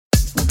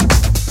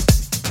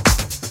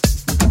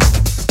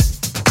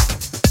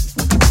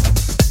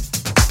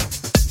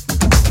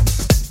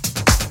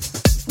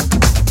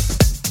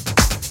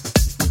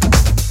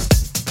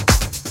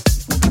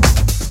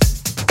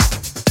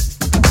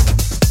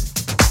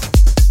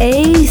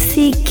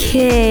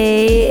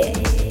ACK.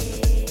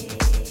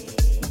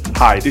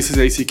 Hi, this is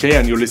ACK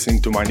and you're listening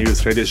to my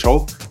newest radio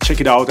show. Check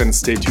it out and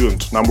stay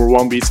tuned. Number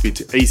one beats with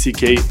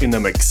ACK in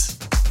the mix.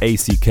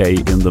 ACK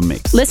in the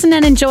mix. Listen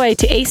and enjoy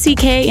to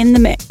ACK in the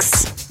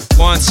mix.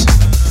 Once,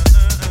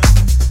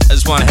 I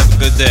just want to have a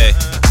good day.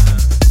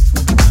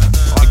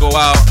 I want to go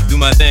out, do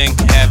my thing,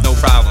 have no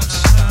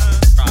problems.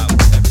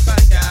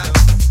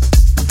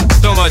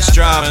 So much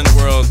drama in the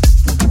world,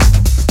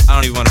 I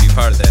don't even want to be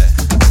part of that.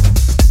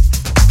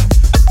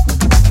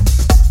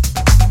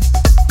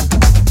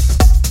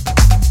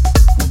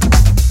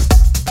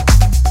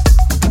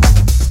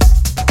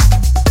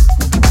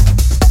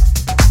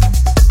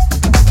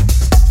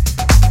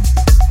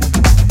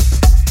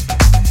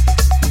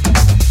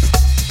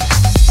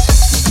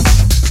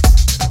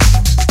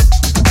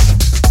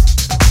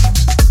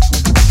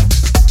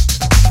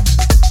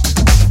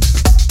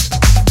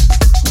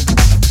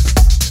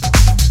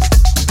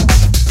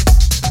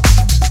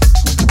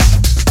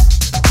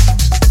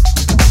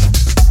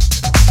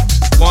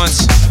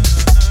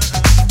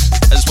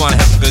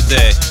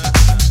 Day.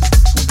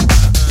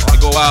 I wanna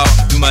go out,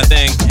 do my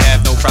thing,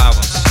 have no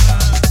problems.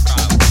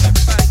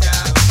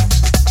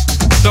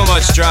 So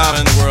much drama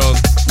in the world,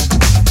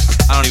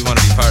 I don't even want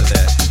to be part of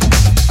that.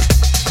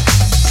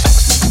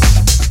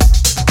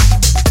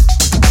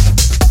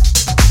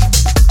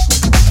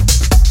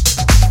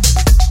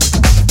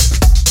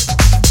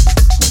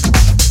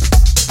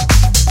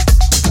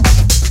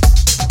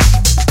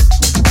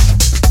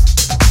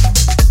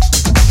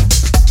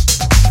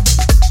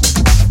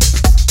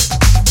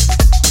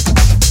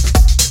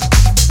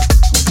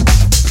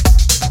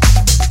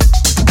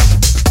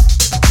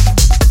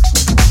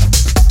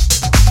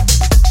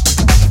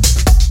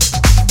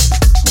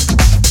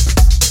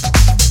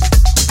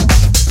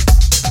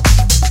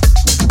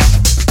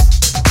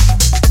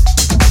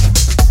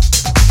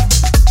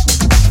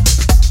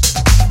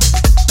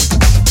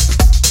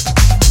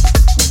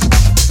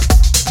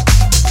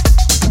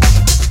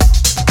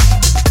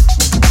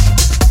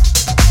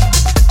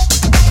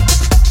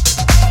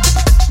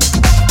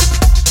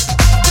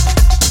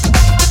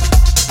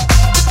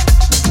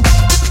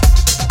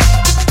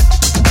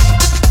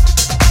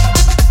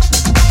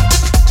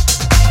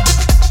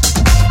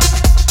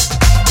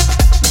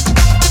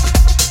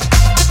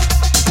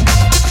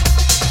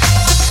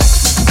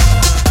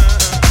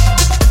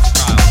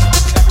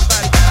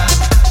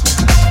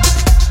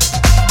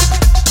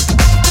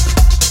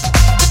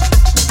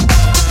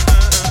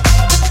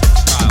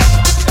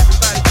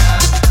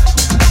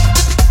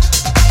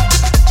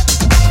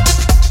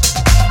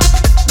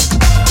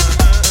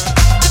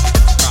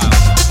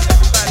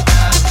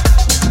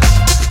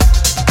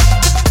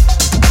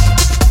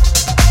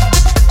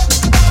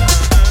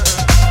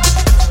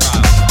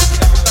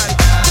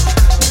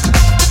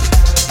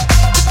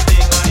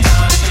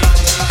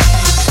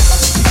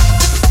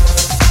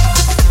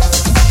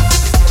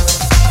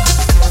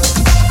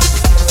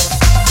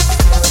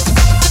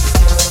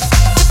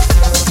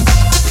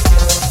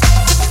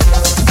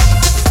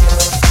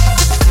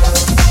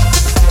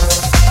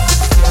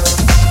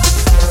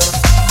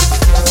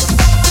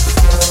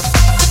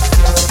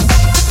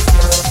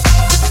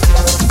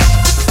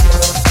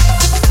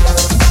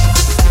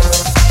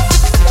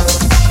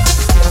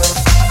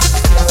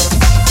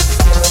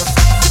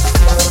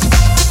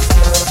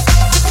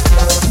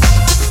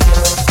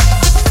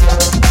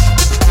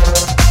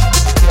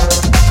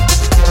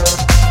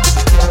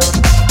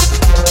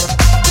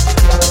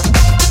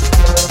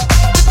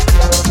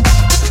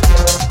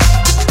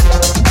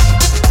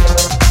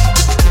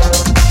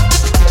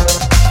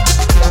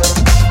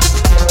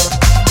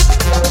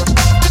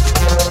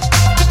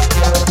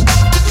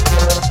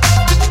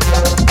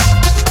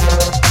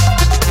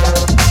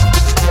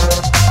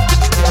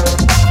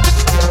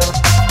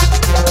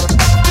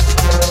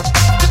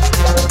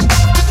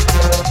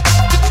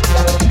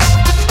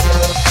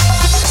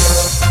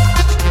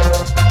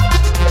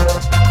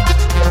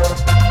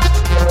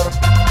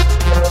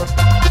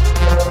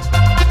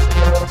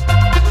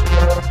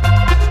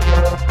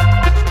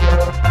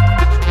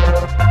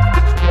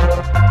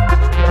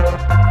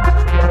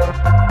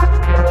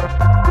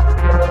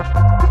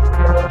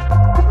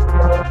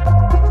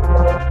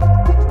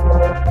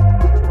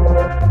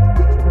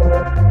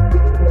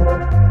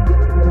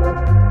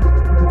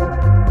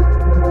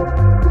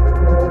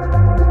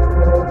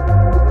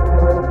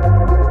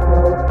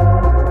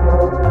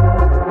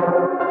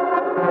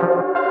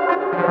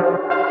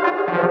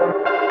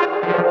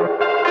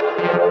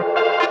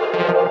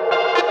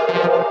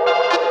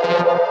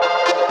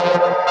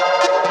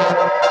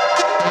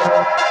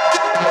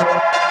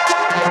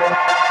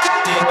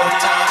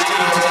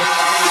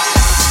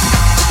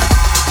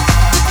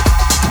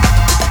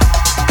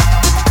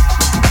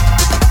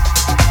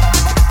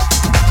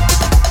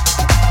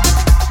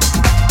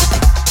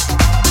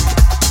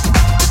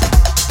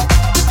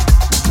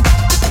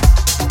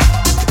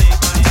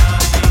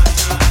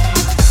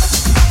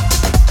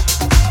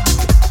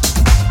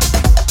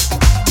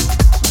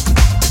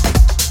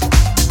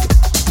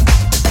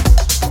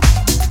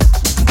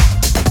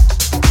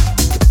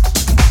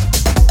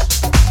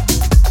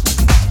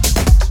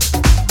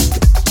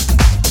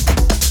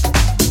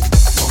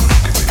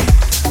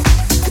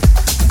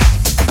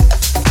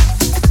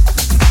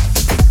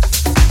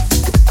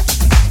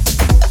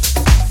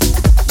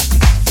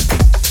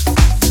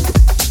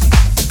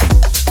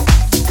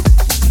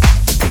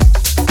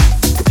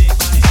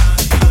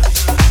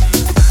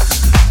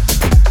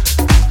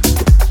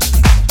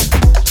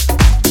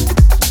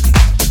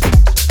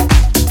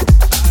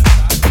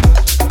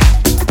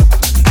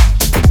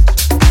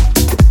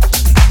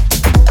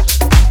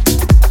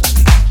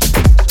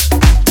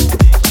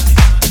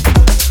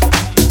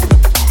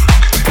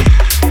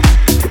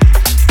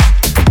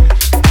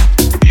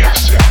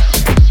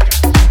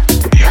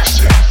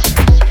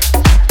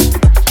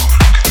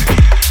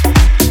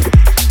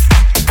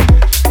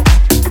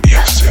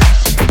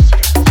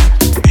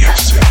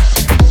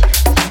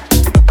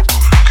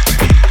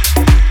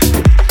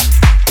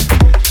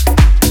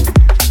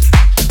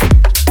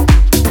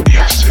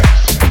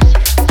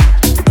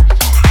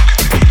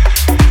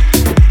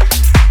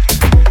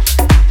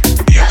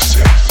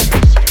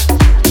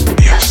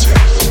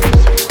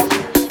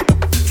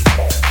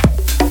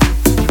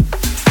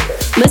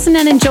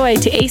 Listen and enjoy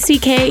to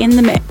ACK in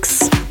the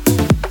Mix.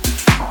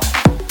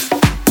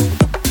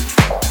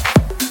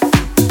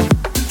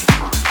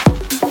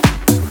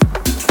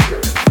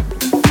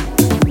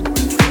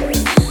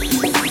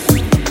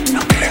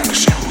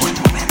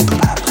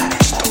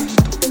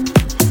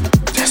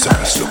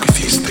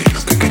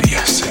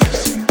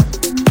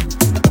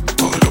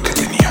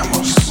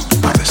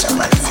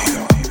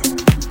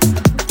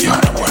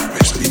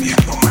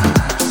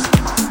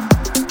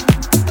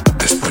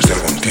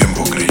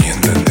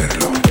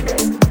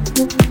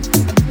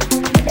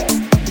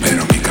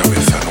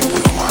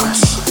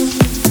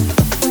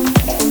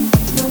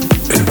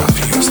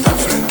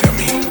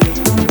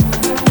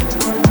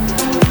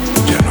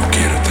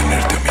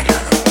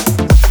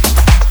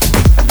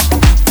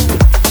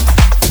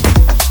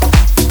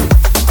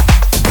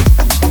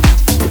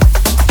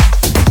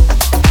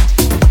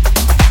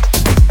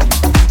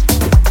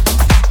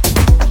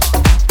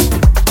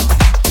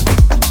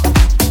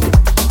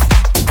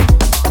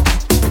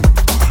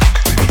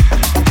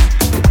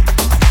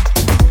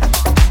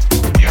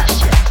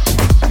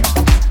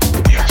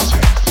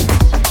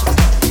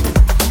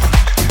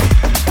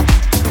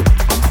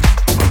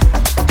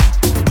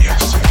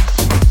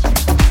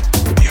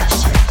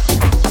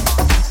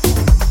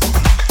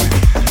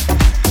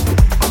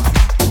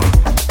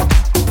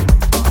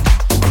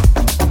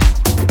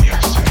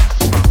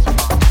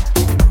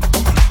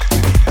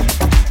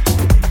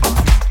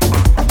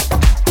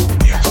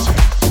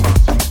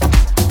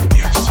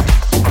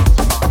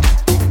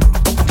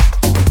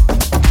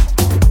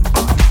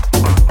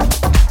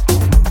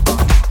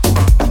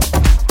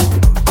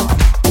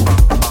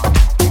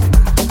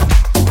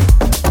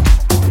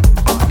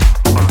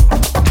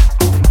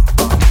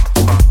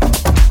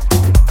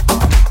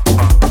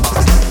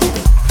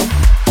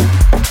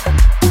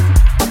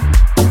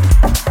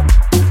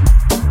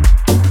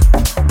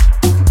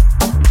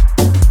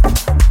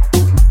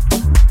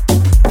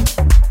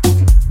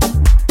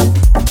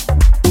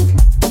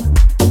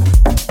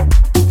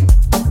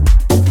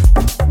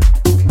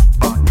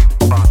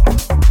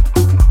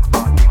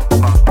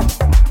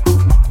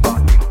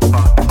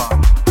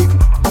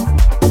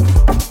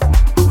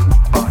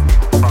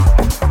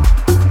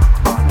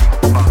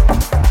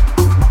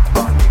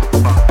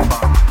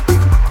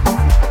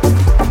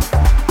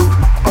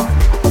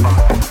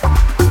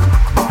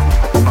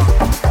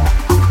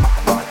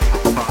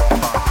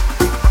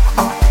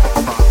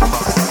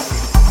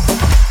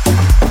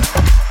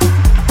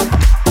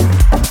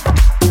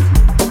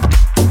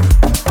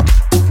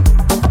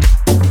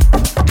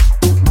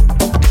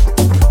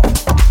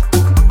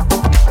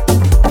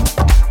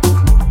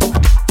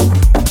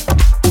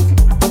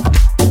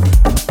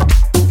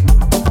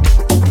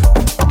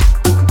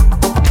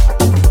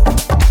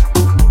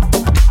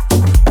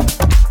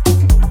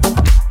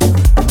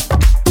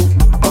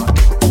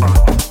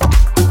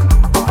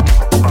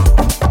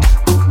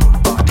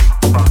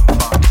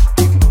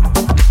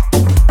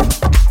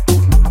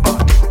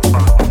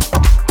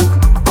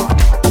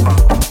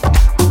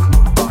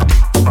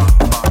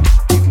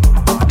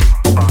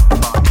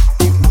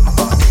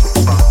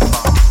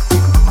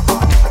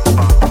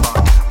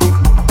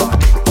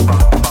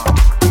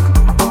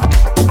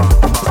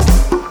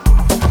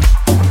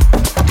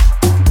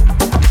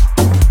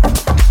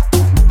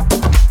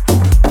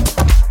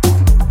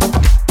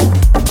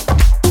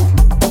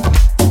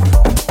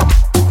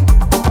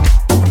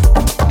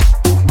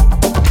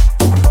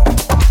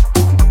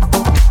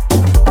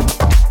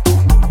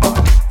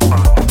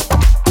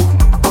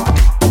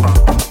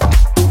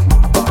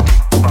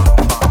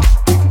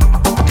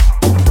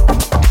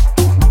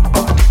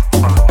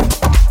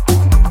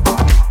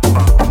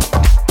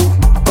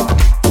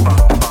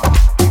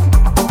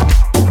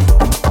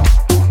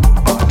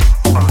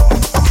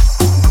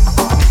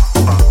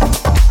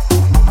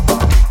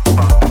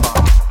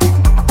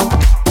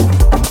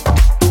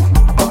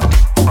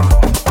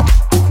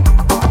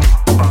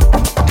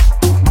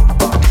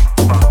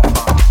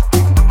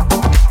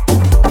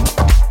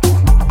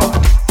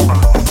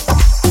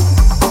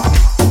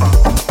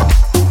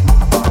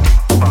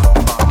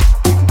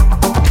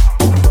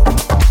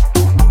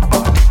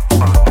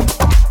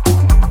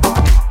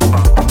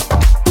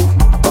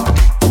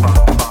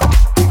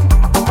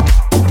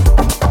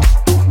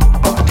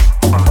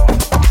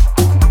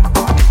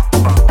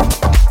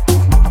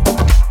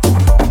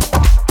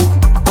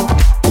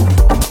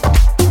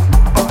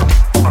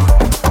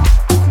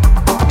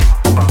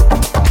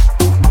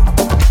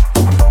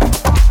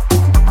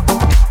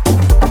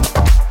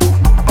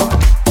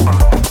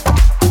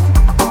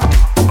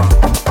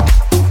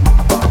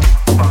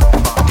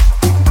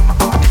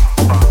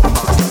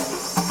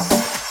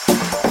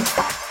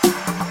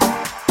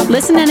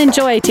 Listen and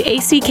enjoy to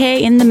ACK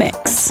in the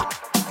Mix.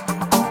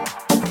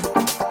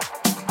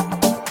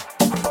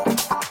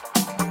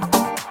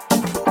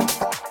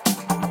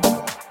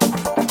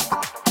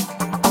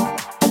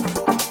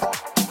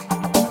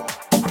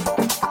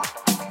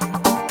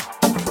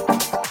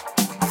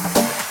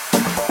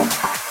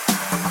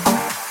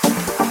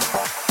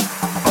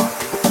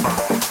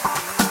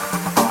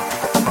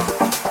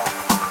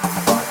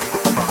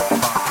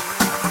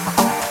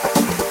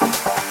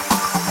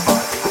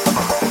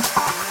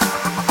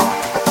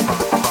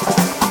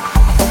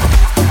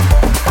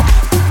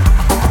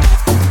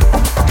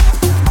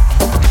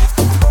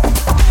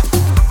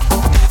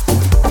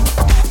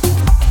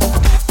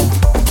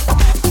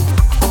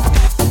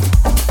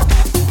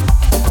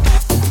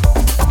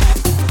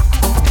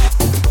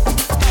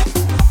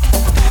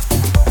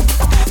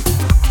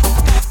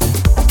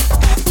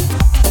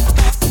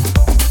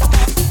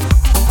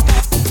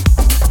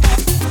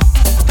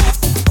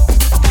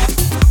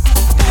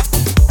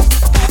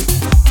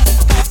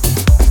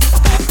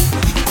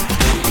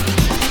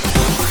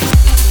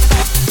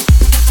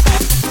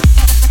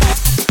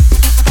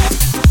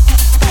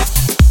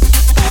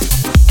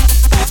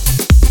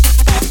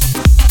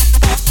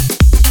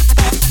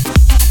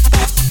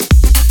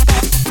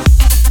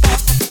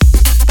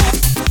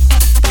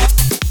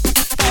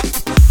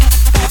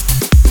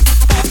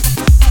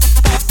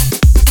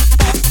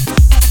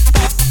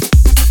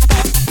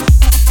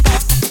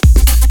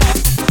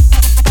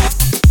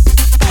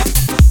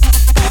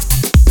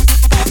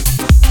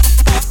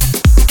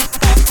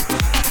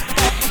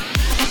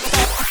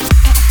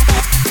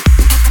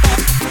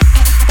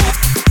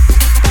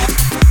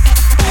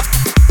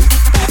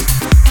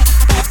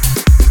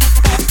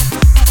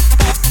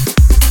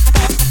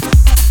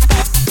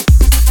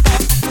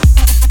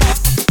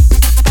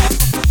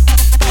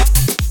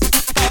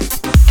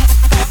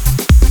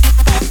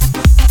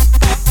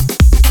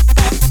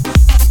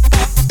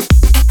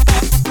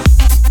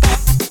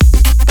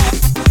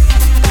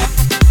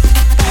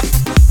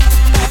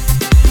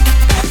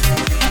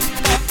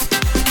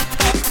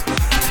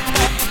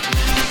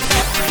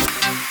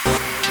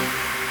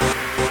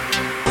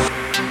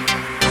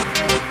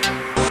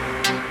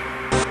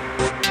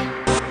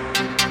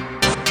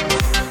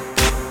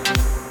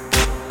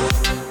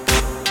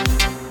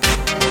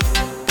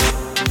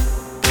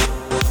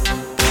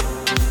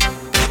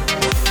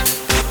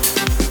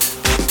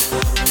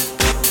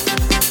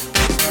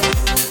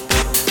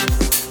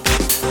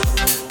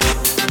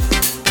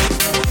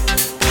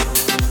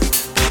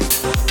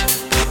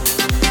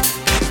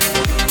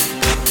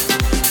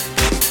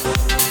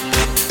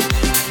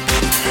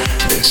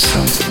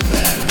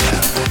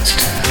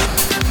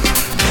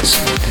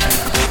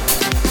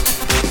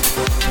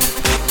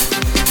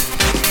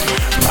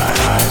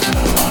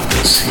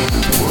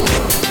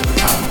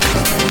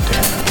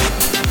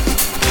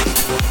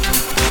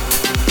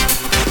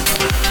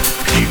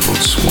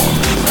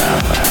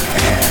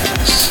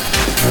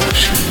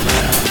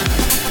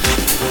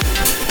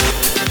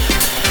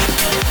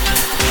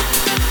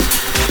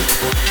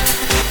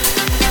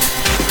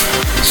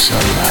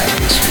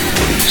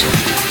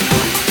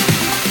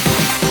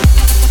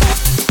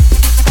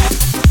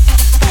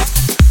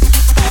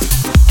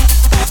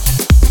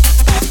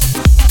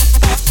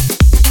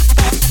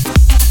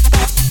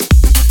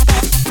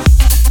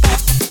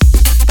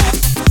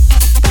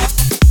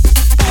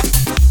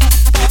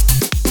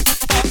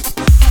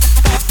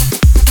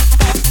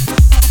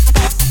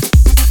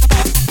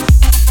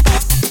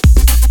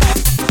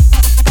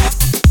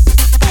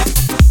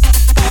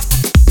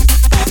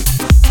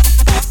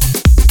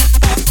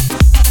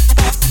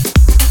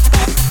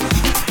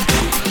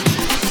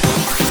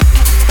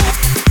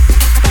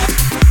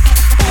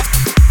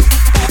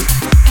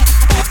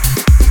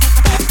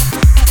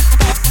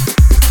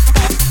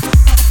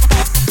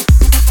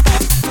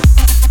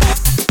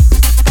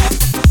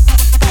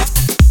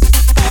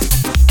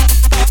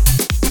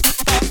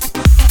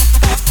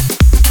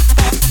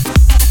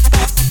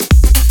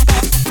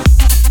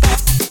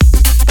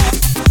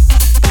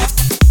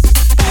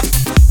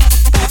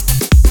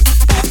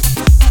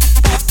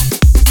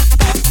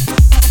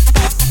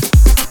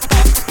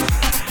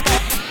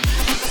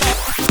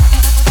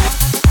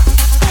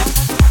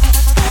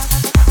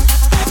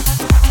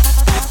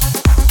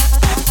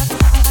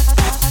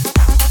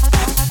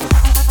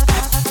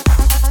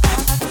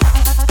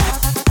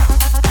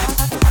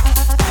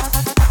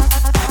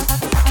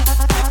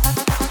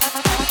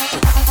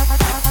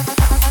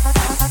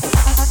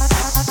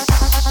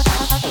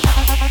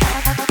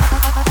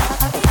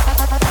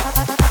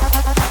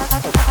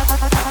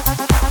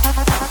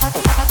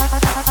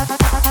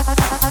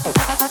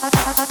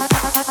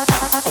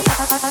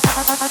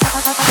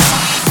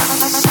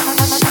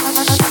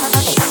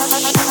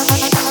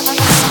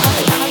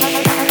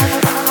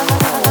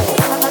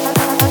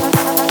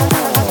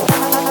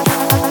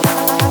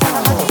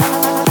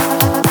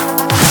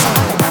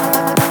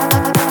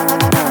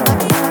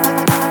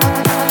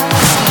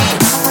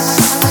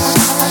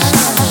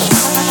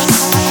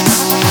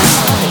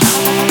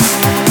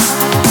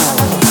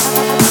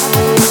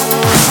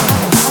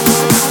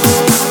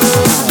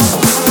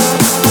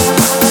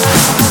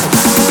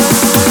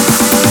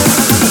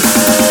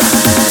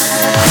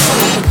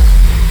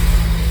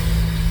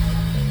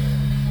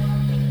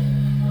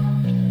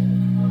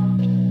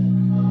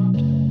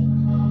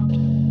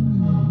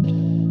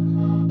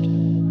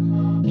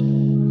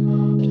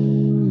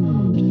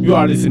 You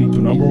are listening to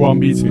number one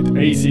beats with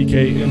ACK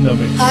in the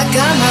mix. I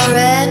got my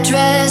red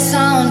dress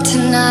on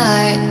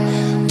tonight,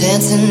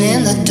 dancing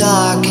in the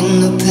dark in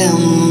the pale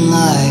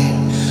moonlight.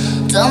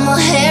 Done my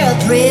hair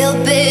up real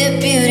big,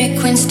 beauty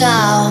queen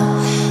style,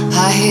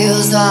 high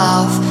heels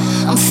off,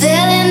 I'm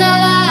feeling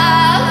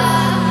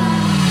alive.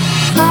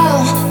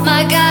 Oh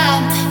my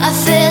God, I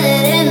feel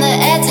it in the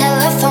air,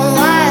 telephone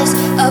wires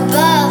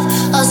above,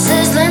 all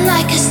sizzling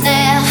like a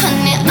snare.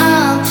 Honey,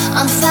 I'm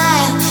on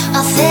fire,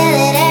 I feel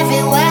it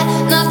everywhere,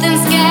 nothing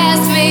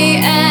scares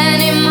me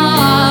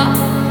anymore.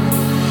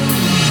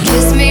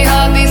 Kiss me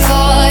hard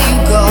before you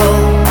go,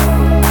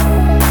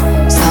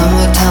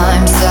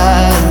 summertime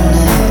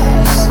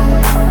sadness.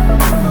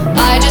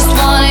 I just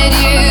wanted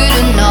you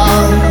to know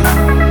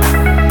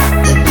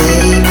that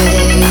baby,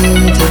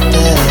 you're the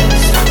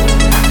best.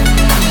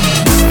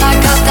 I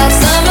got that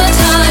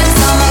summertime,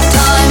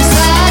 summertime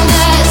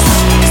sadness.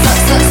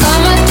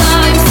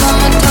 Summertime,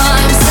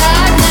 summertime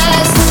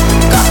sadness.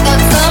 Got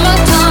that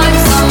summertime,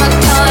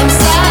 summertime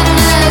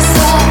sadness.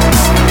 Oh,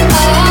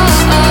 oh,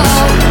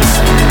 oh,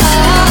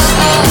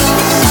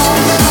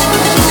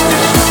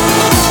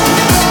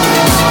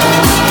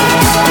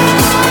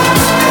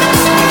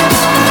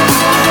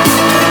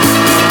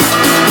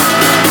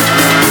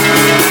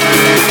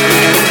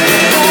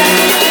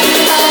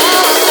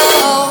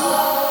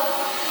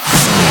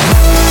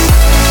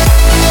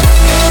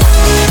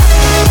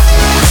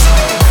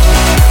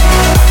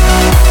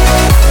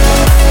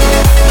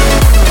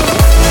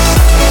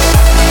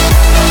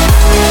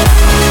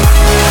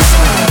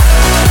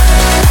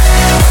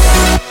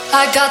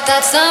 I got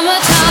that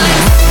summertime.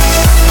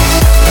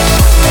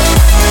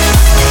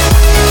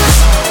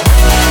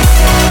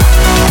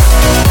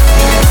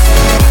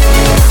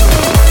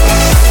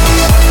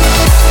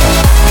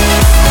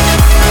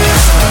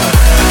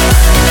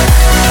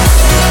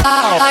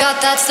 I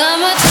got that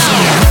summertime.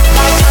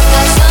 I got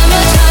that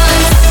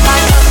summertime. I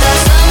got that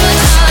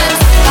summertime.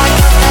 I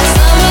got that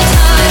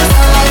summertime.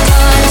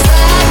 Summertime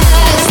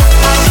sadness.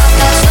 I got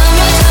that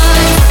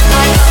summertime.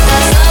 I got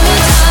that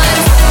summertime.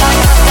 I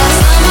got that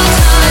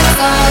summertime.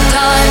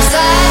 Summertime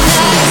sadness.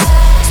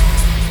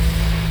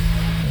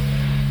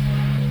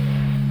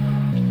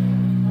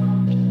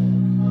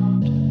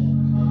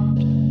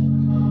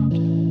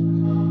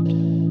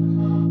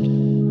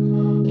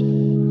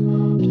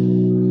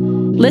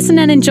 Listen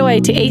and enjoy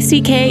to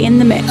ACK in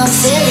the mix. I'm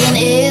feeling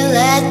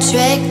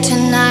electric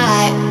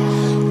tonight,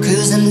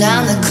 cruising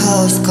down the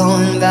coast,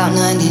 going about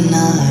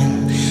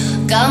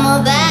 99. Got my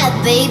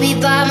bad baby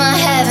by my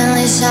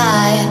heavenly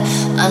side.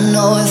 I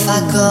know if I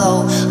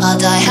go, I'll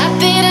die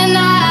happy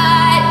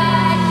tonight.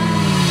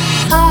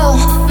 Oh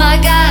my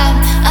God,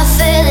 I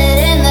feel it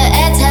in the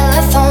air,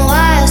 telephone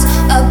wires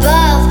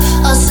above,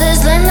 all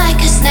sizzling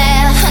like a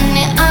snare.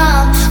 Honey,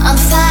 I'm on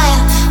fire,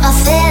 I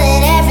feel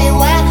it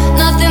everywhere,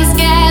 nothing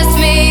scares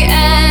me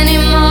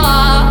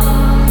anymore.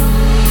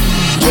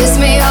 Kiss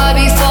me hard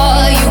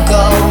before you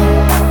go,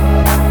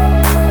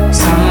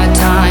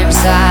 summertime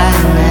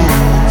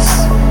sadness.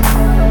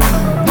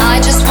 I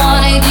just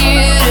wanted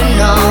you to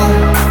know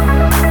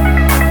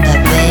that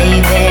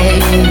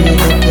baby, you're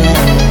the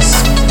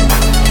best.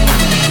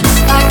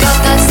 I got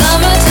that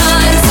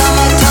summertime,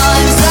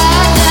 summertime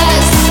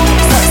sadness.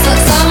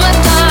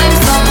 Summertime,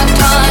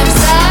 summertime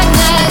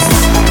sadness.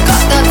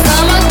 Got that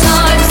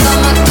summertime,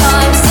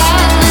 summertime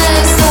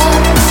sadness. Oh,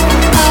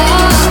 oh,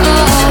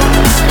 oh,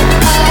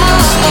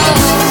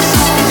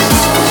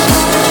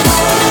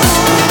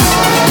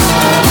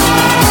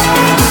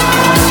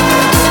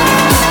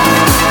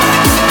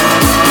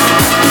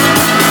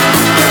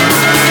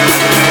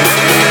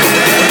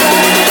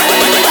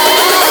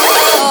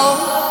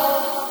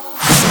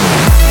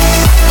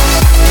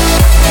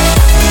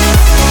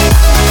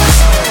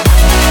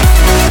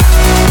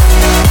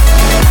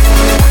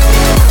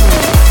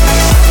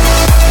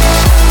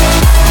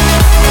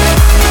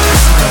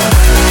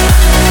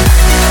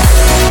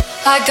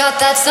 I got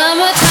that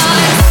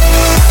summertime.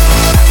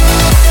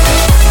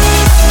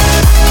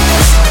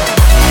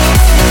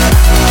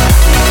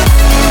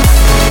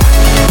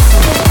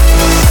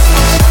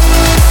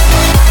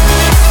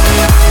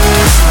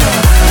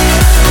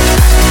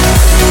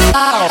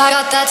 I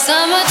got that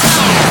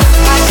summertime.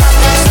 I got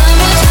that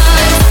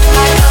summertime.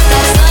 I got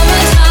that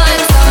summertime.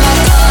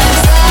 Summertime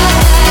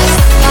sadness.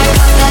 I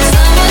got that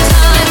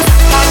summertime.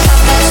 I got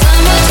that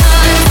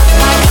summertime.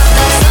 I got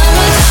that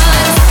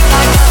summertime.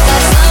 I got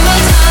that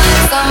summertime.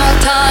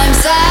 Summertime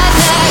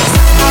sadness.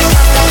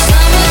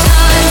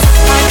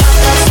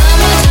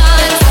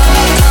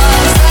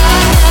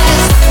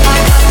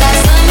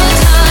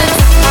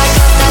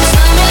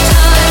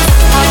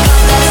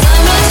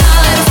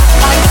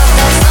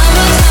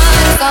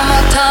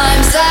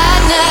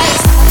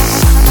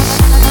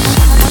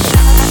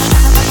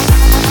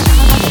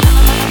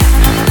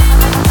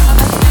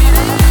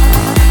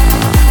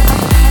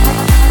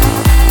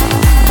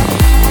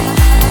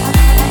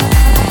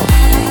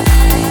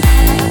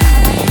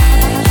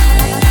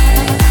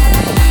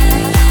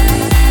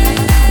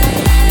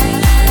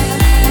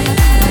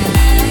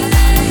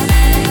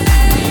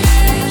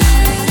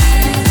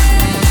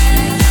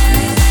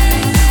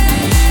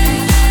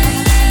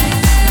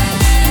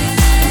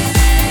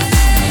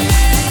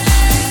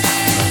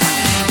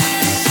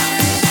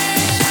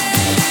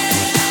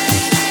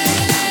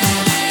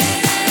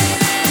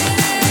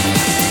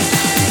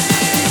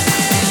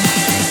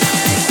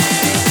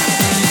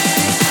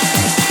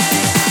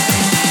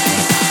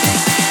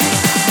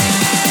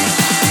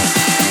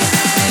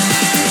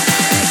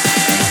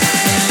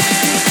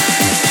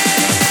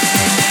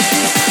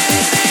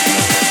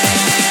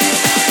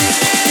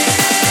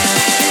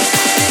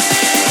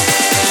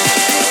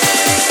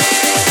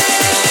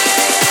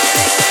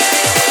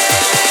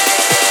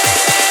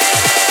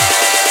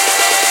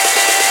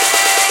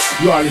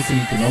 You are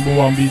listening to Number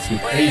One Beats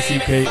with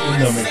ACK in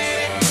the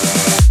mix.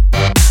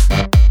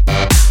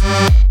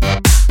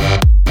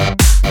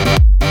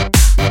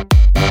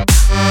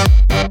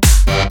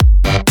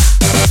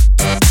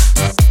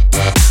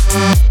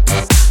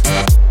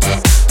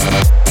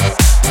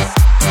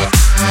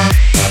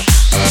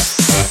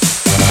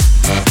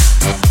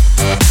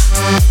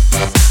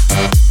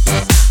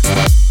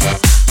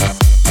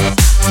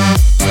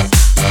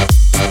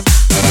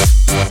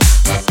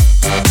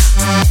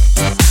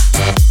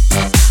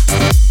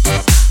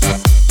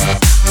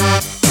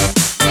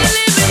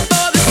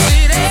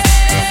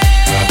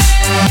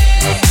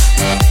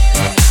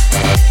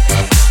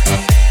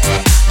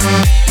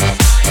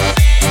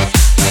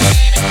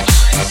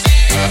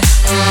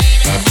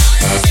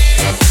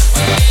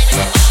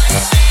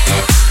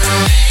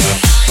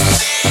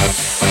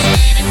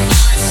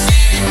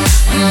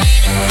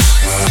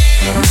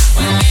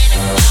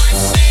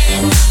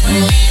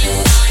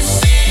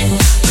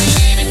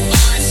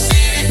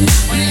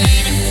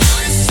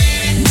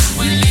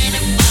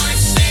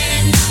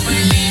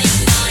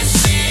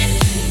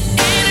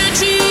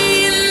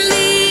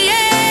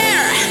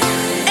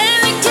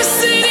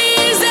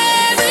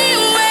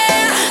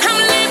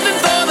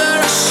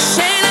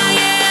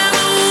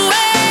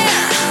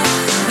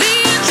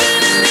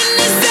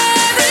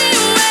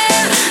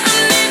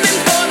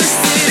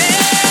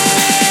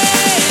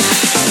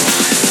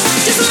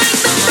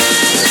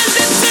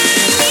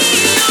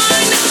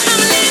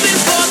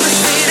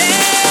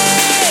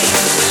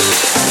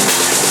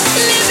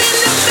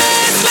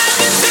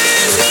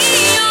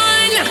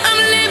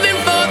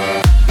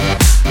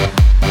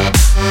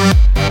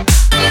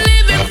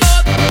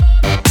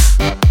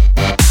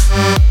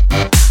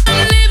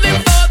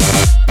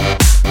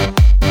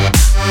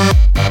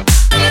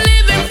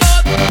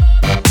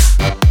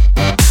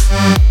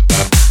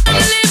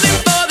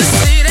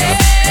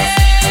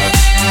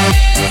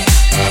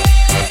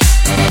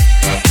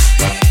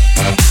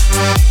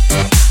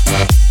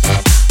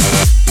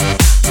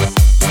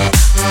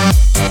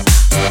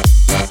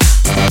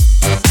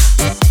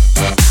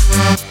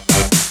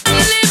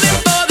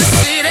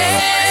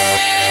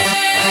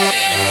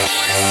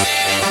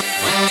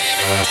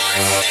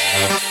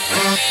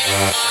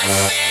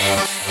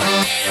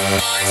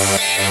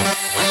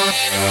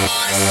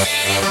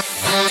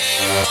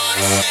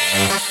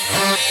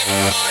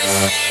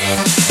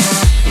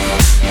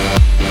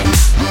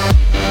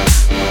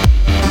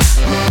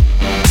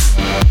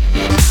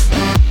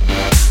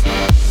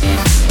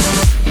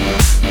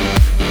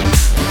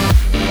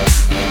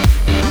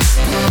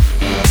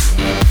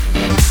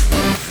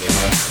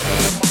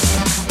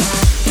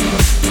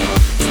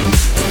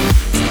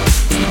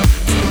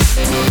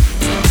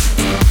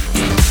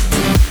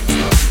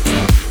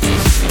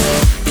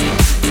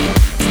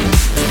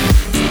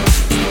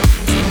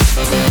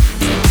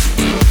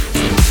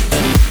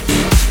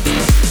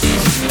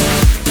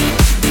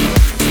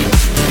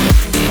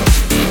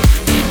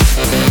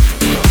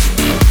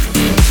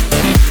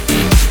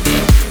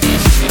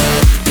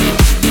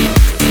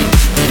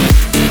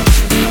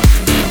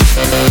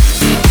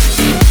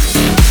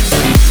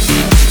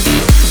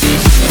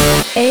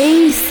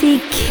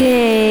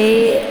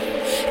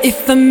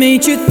 If I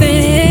made you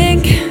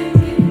think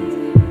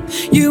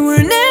you were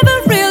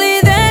never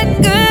really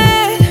that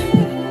good,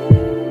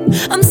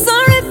 I'm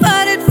sorry,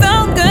 but it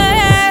felt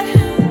good.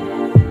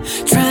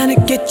 Trying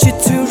to get you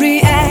to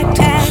react,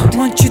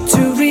 want you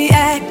to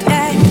react.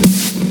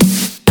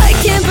 I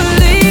can't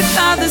believe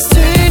how this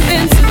turned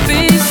into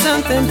be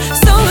something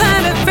so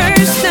hard at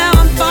first. Now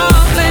I'm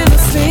falling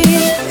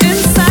asleep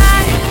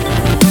inside.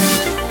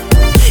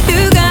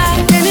 You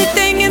got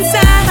anything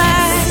inside?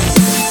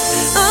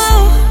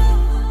 Oh,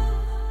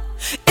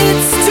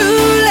 it's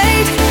too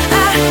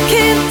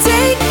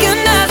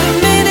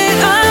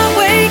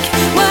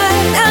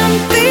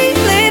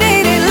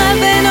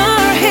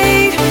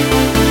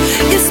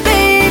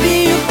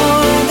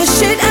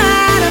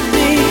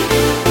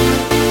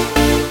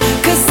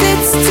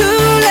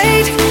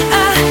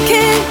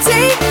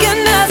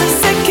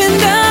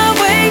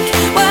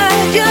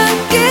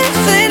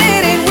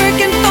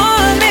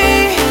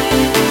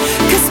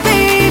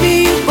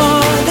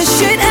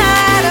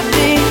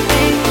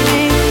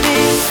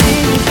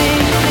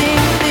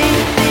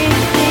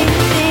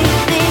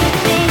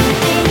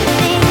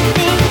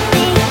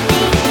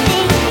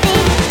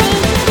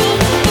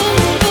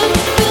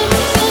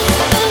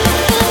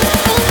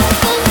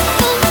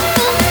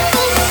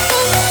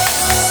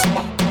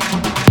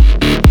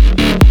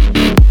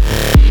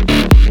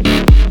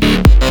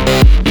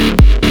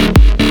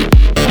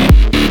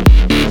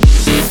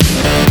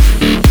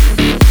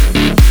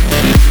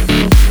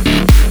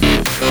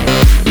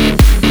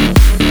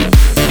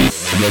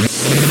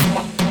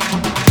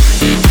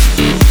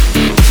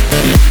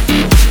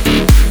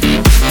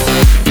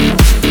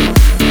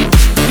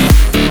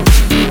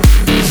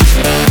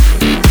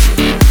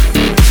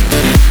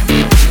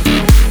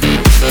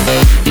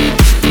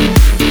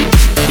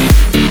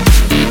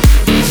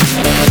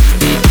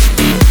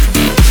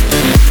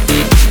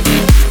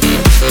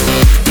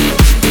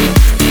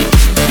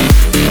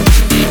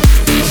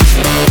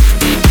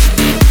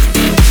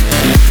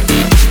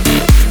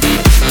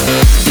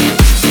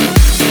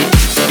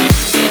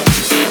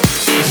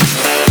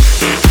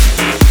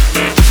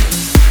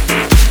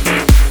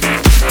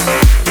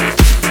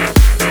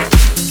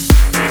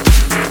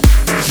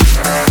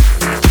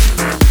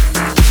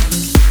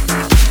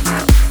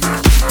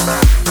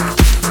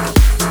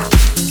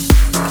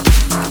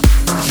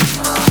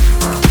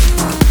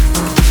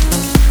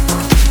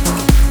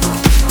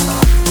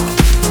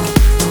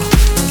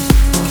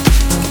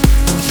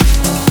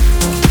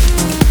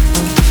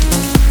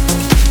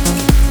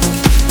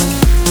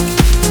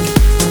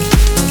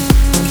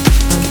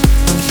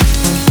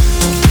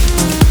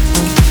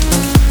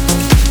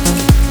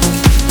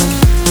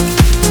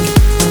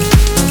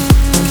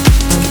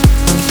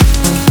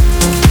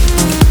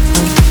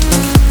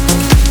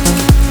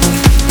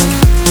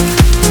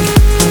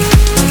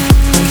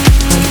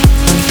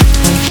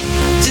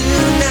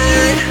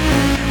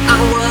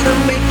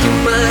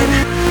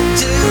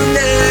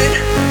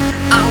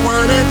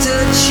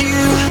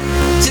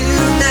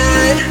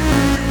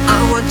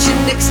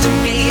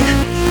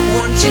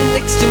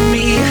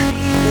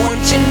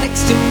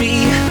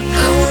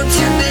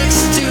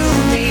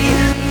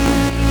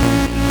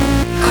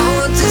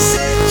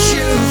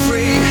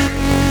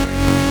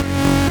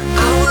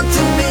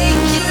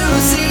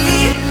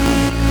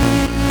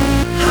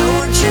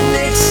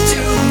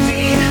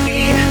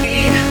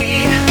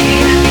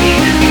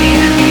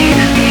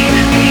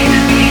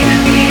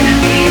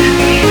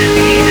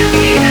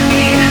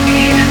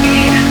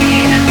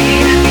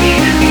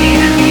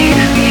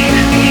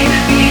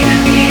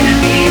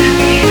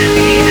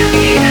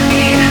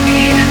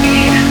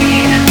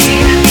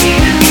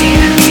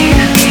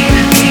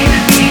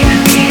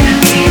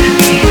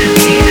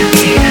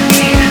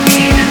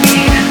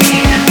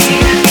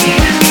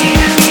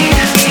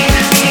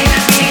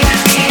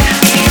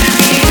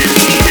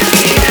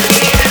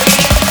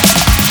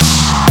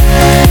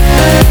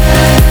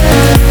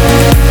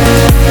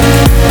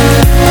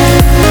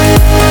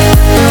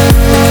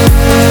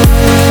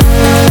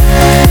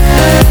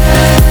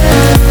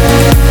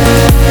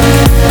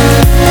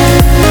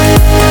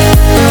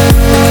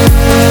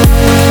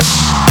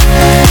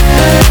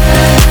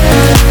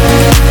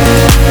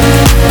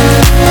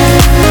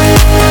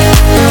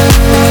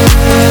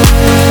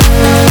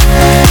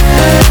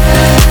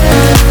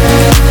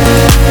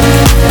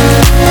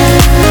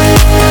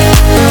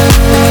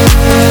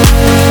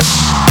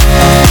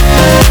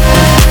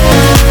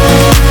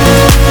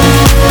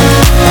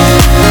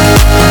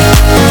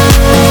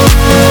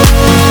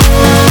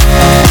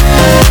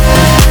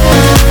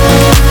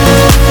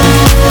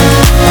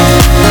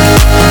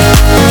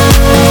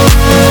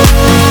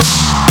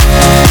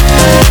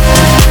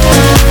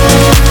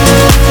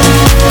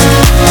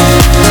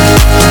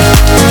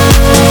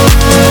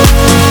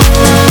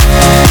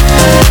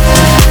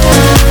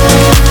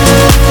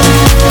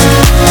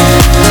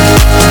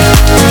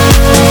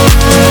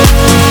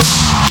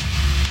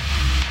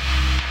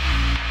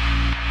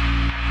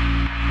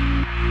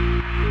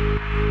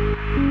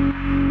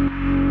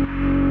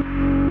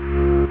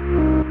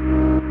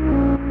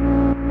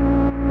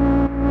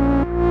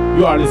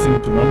are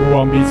listening to number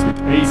one beats with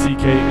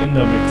ACK in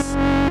the mix.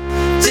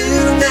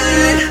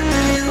 Tonight,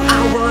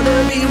 I wanna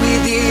be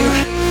with you.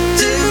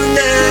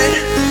 Tonight,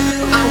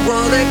 I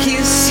wanna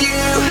kiss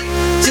you.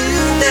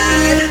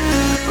 Tonight,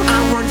 I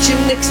want you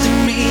next to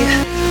me.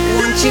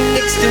 Want you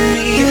next to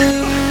me.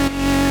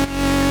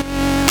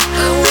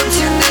 I want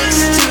you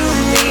next to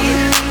me.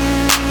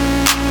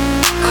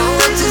 I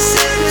want to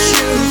set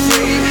you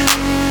free.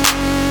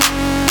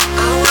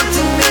 I want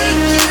to make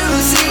you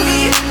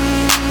see.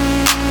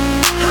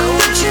 I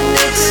want you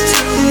next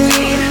to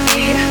me.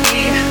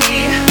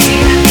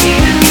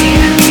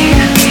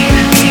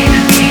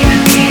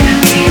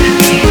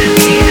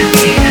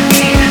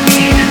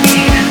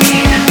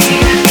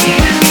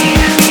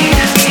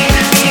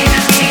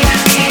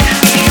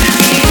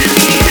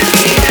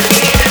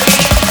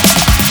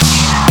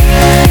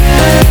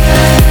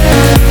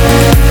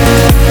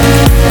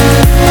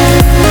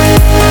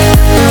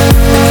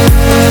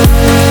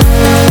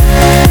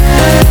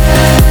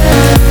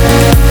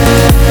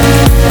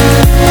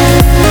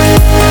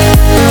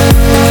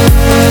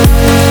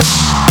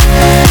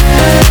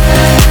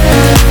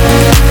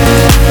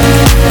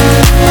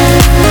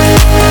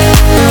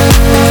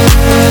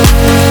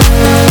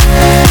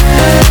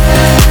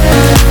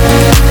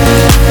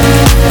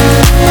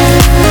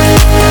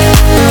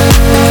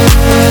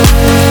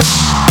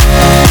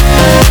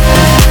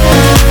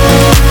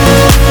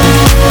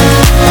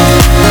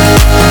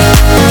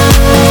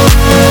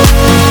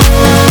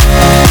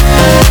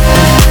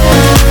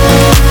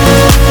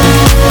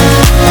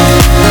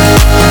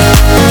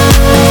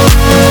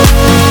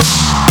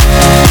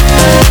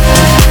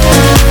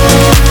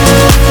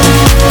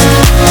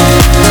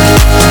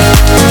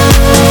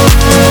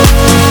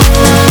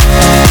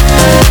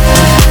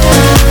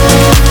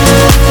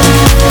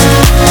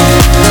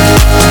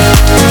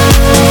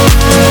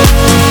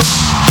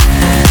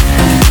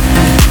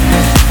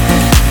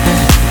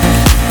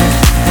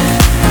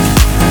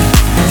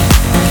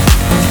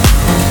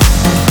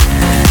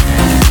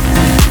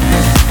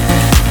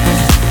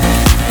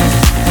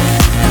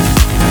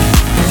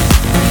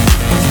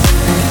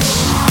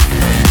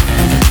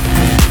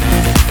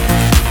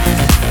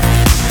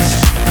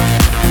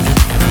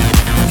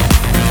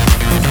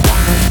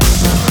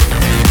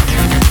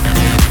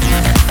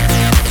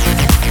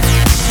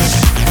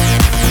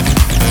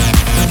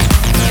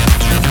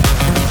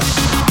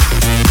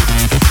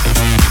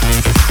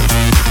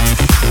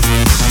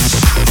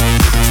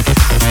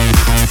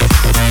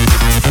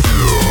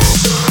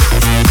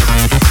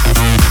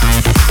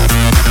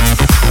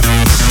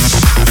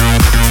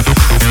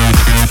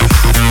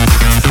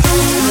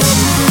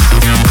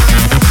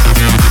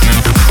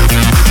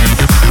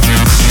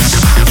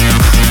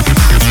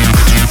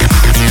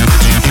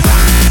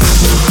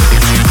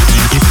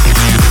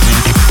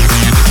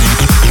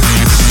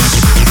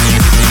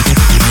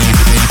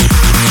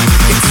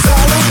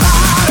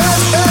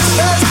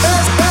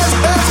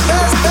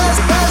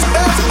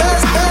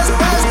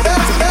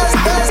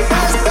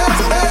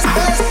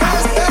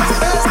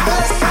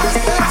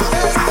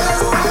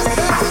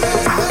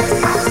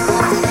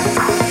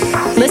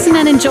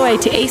 And enjoy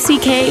to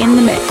ACK in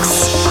the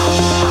mix.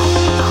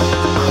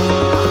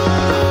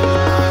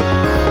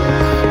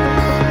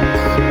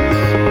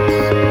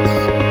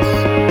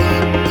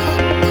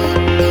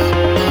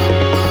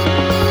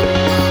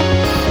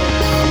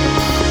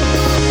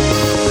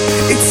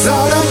 It's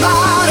all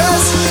about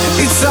us,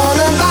 it's all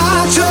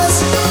about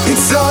us,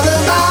 it's all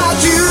about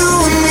you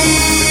and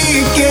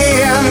me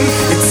again.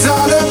 It's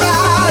all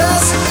about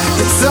us,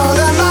 it's all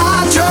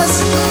about us,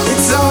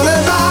 it's all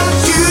about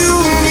you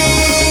and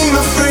me,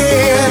 my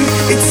friend.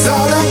 It's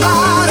all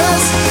about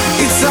us,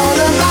 it's all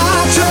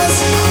about us,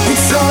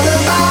 it's all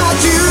about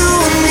you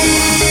and me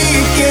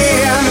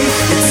again.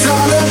 It's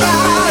all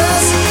about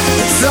us,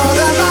 it's all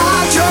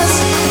about us,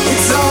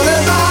 it's all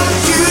about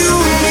you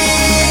and me,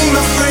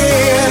 my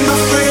friend, my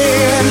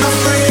friend, my friend.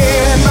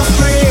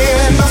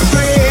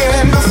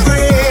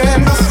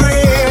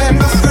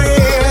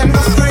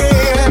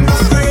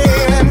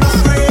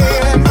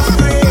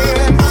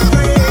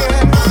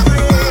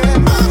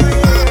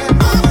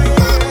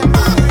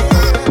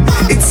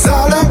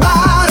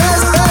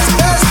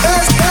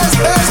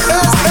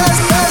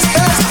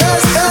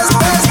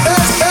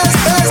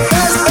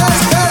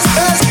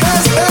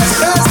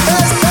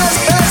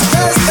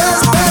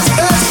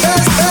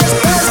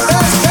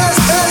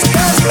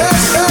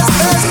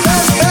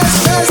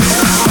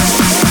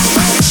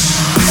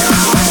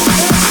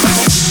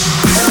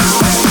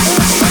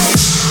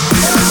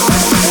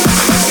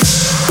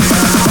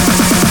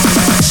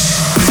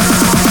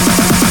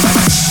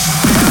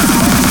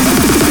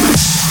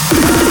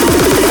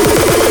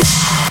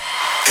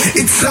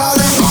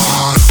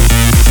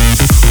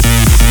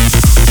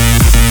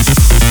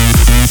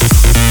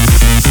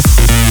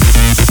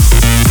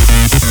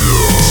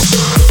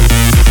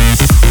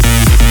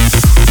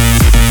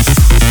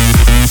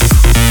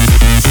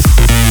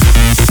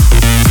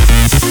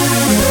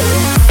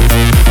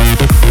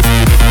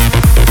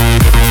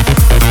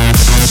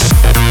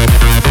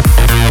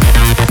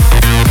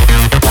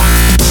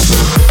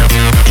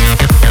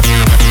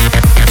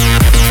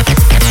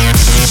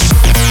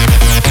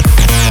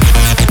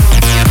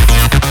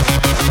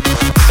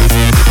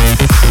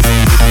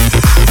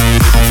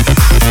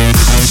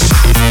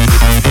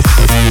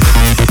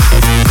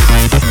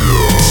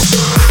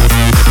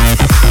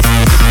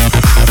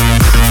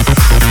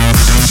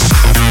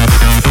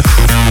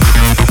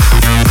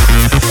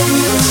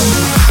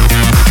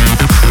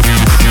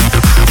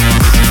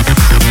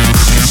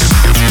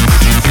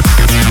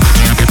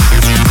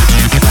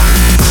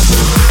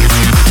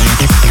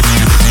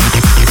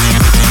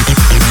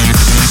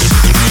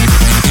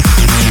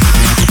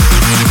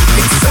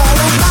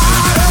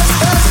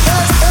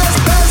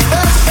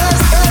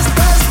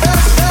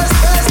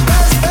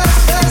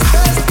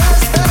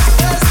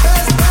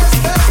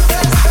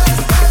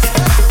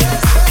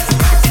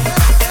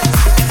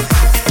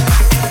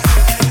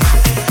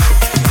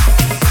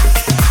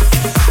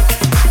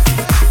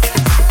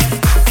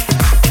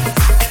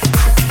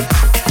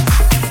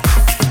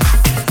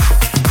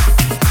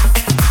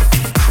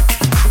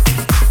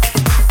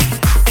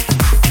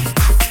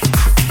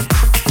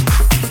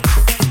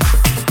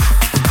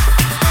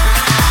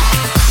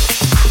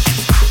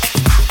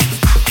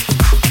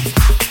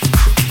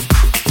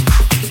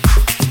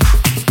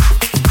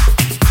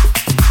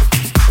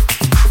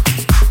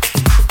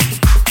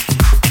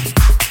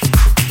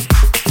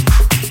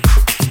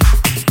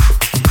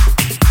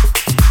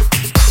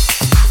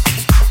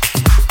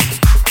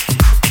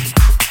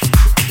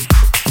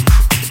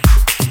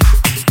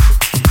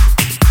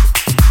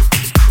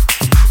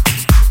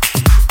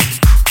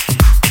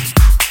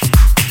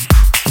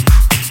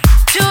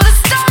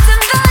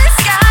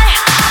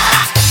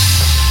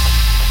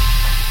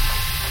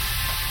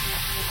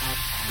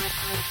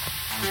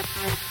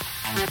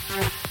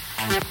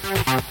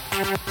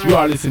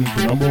 are listening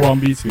to number one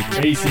beats with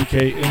ACK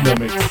in the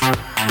mix.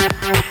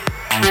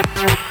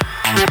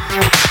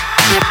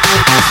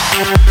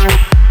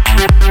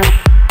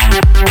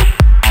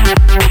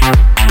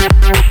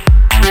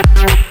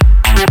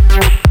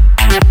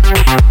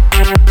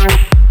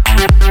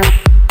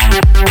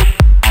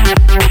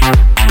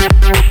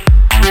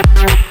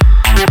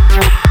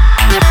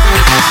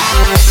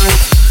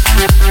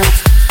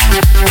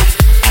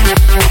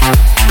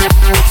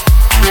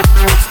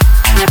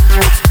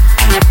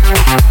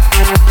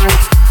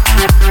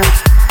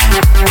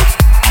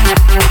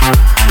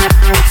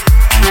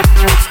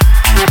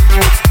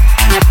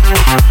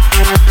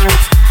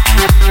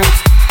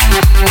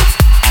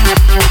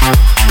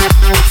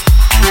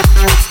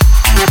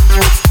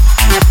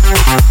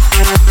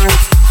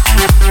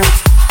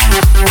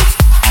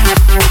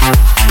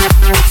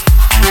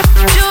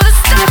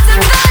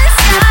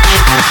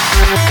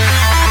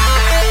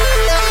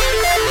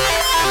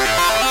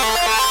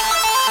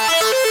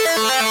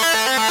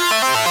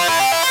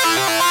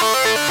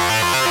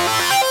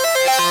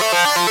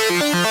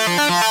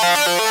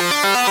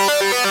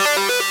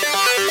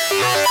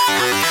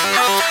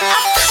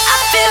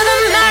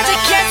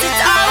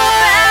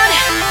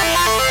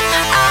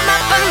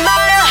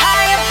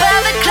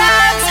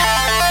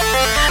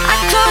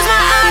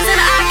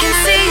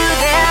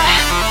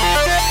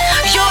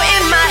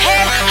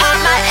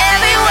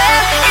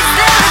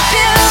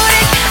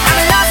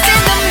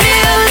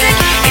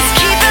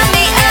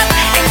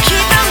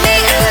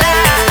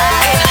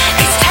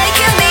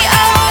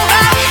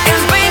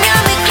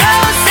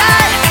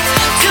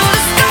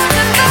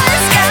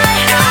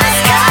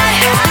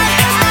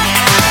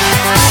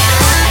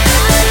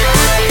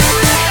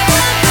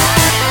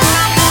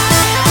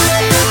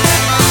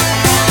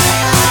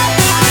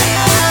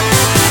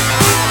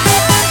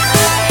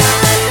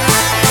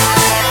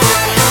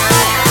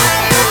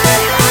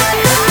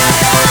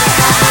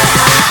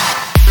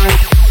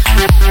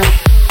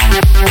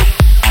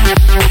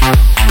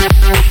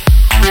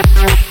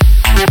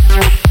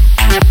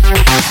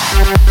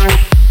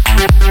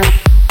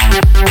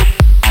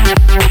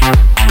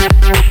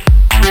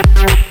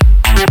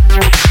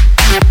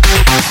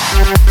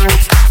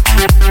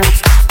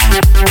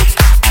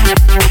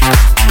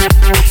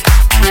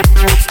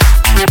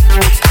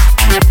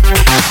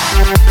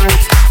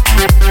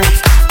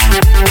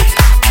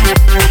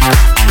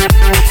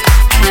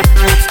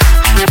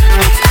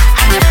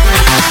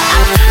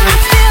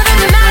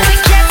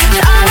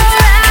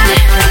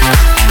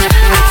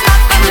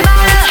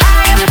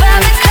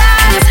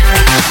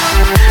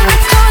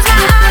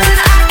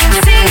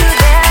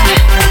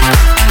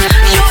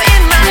 You're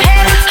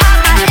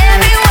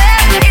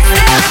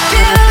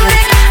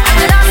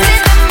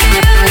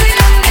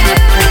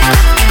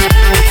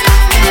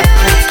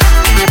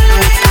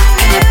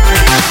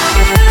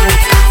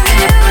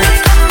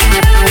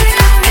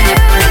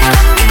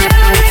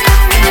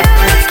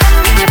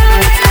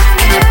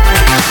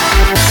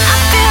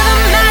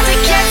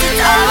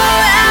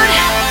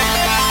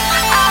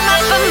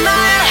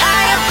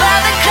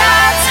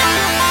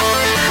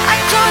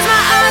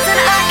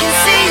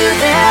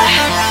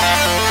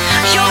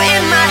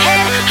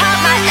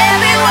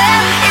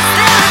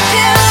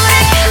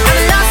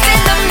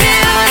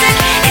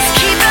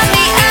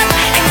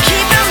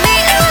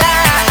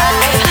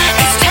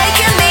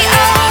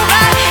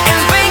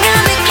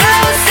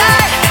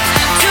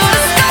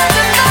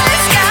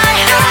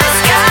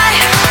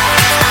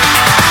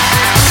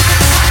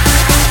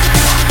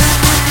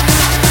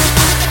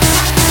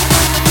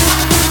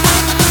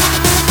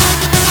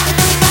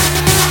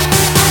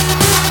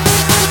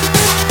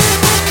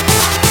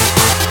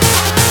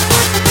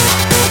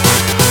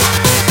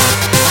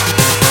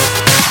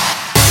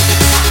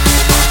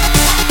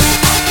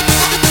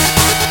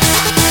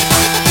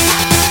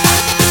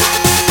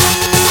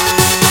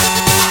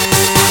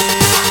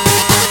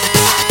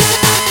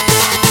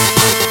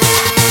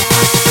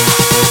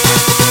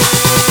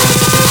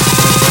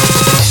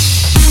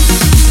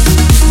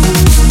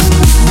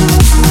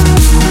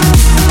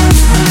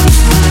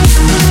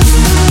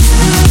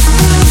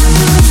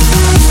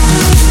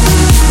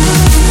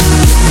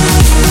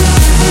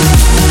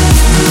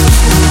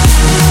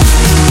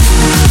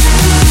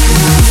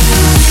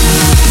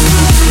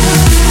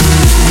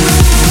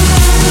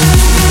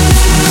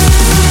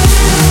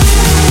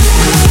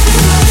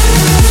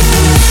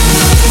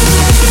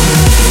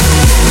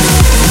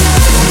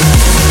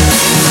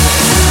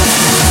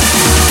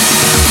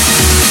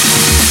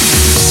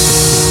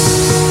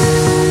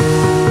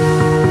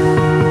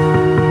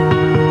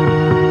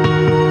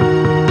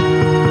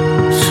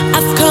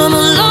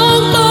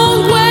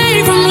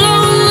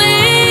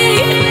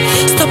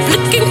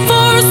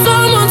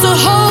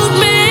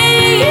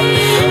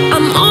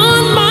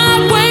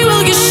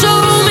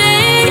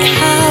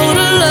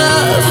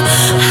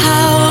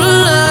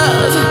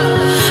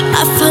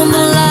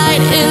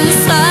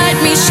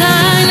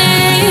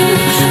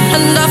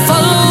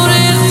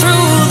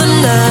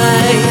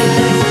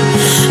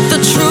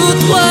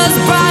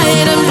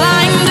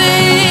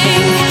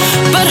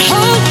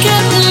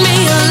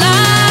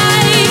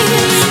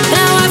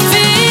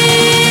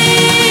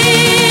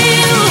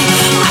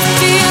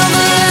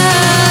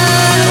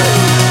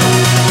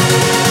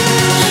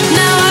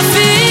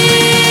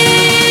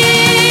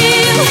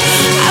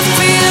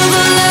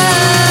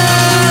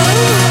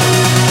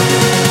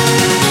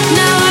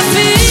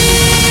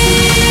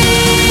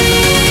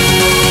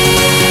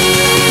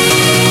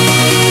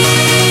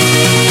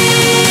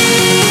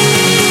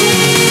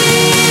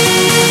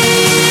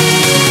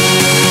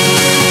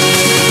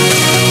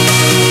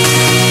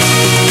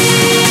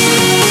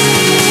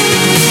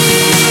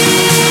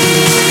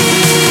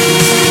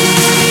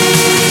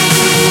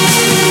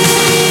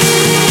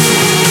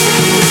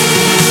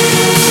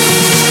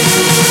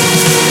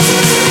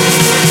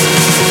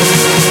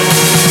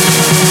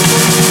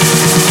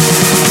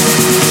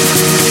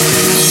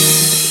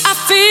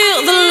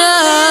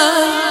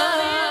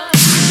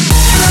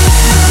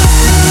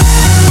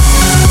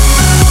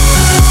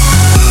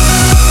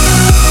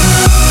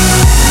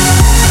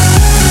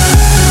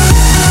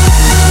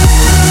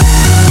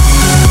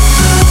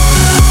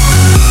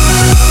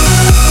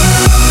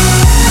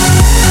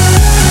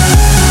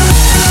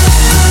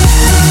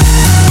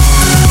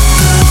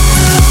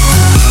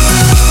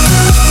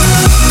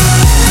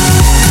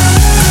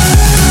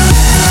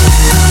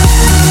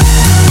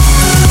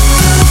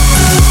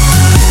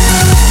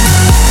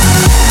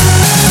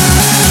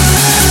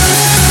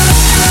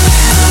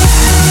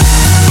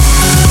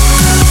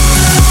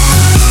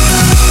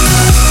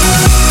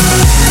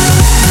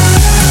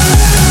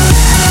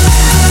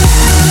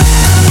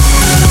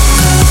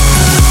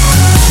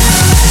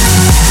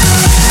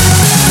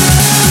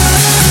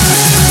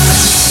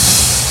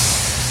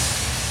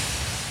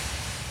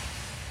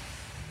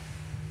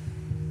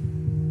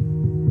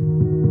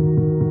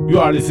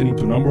are listening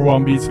to number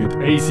one beats with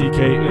ACK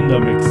in the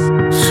mix.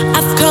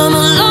 I've come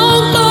a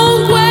long,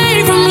 long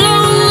way from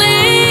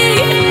lonely.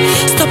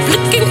 Stop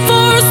looking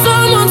for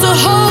someone to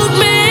hold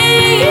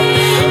me.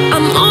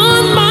 I'm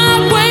on my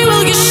way.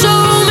 Will you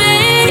show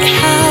me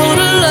how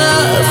to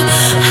love?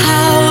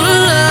 How to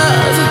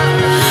love?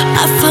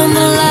 I found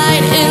the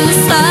light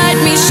inside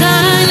me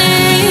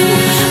shining,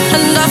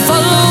 and I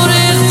followed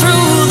it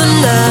through the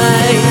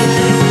night.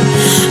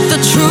 The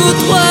truth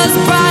was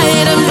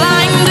bright and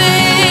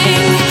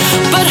blinding,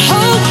 but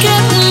hope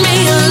kept me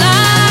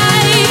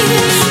alive.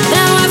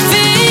 Now I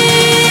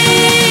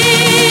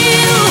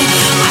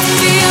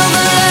feel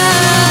the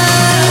love.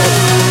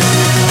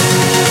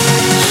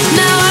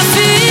 Now I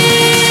feel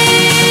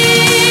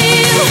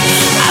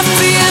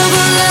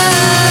the love.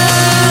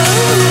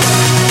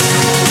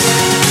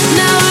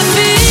 Now I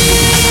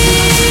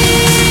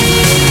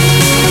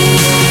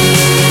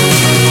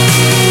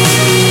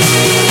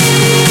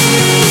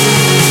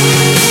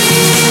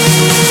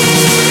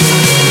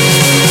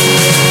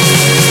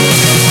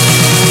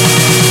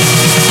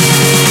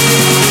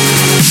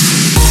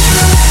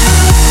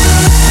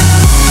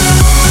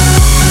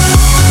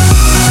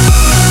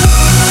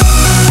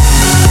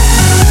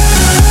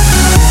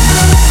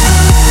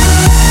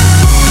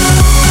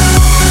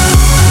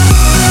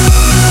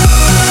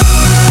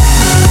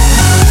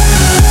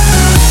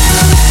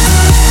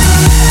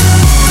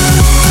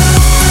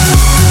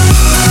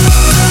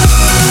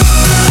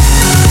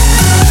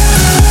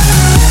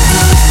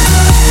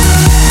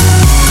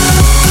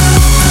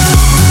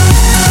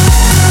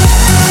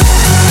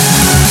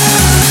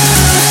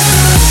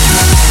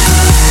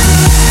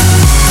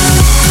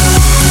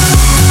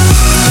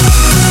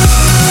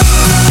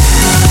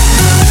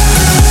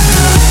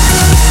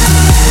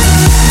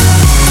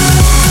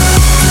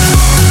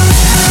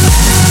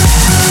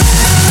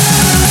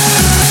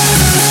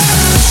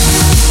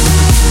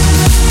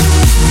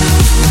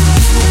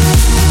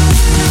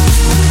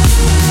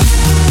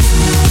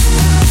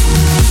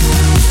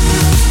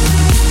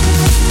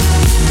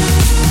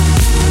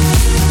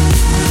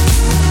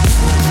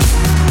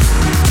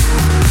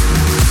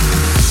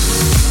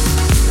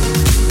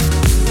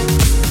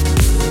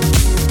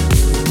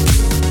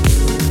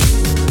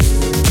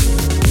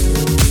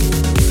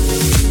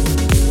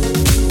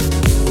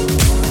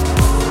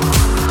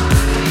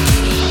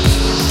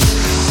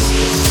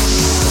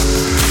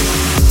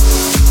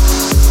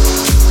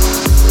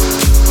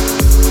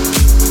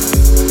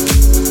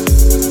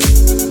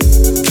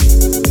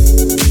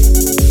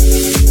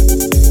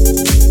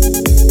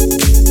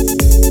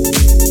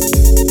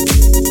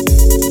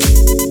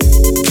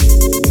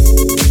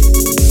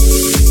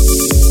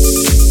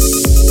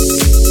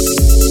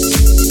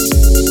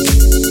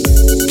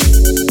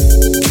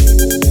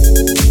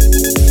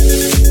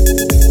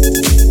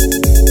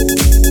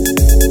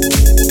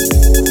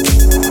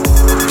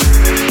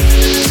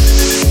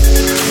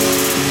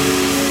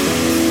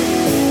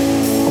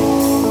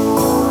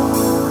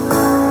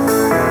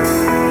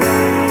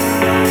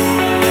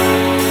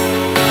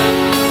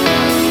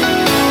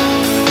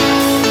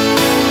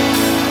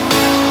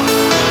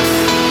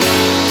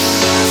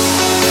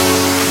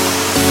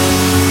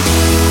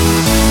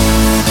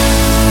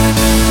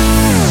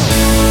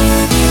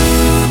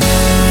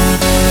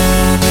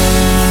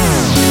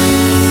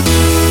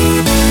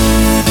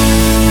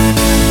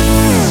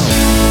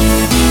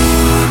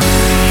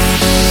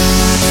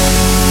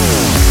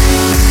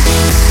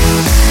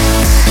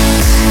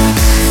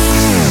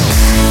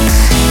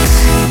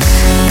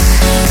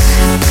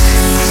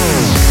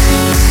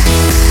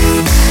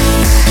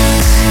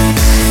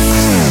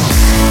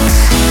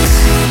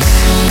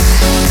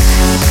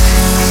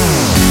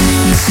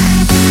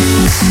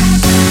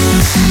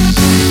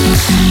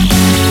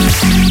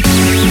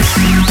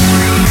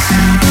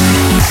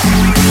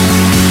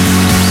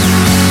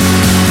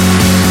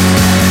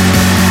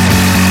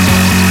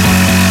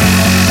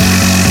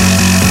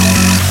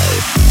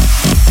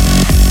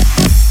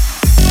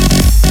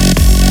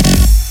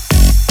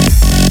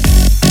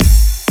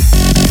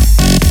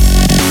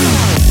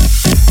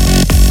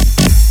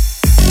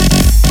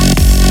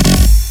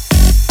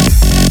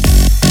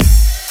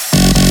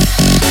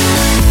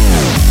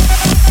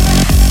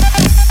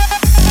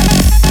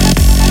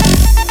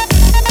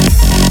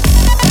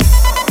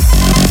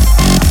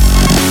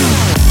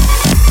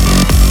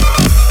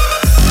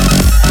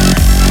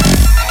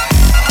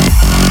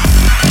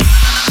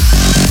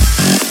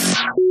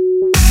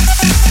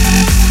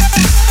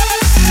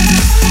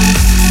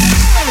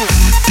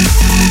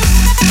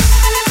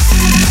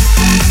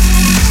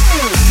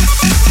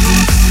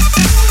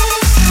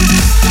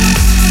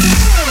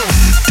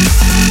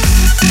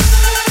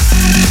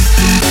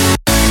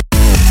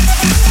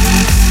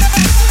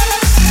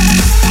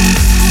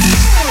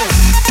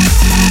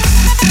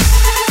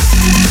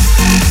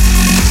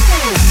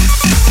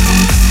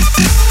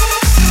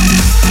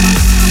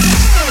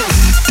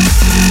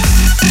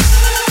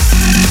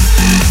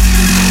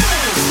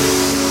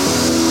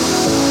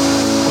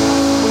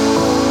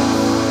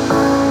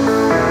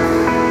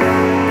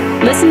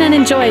Listen and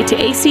enjoy to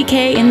ACK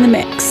in the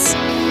Mix.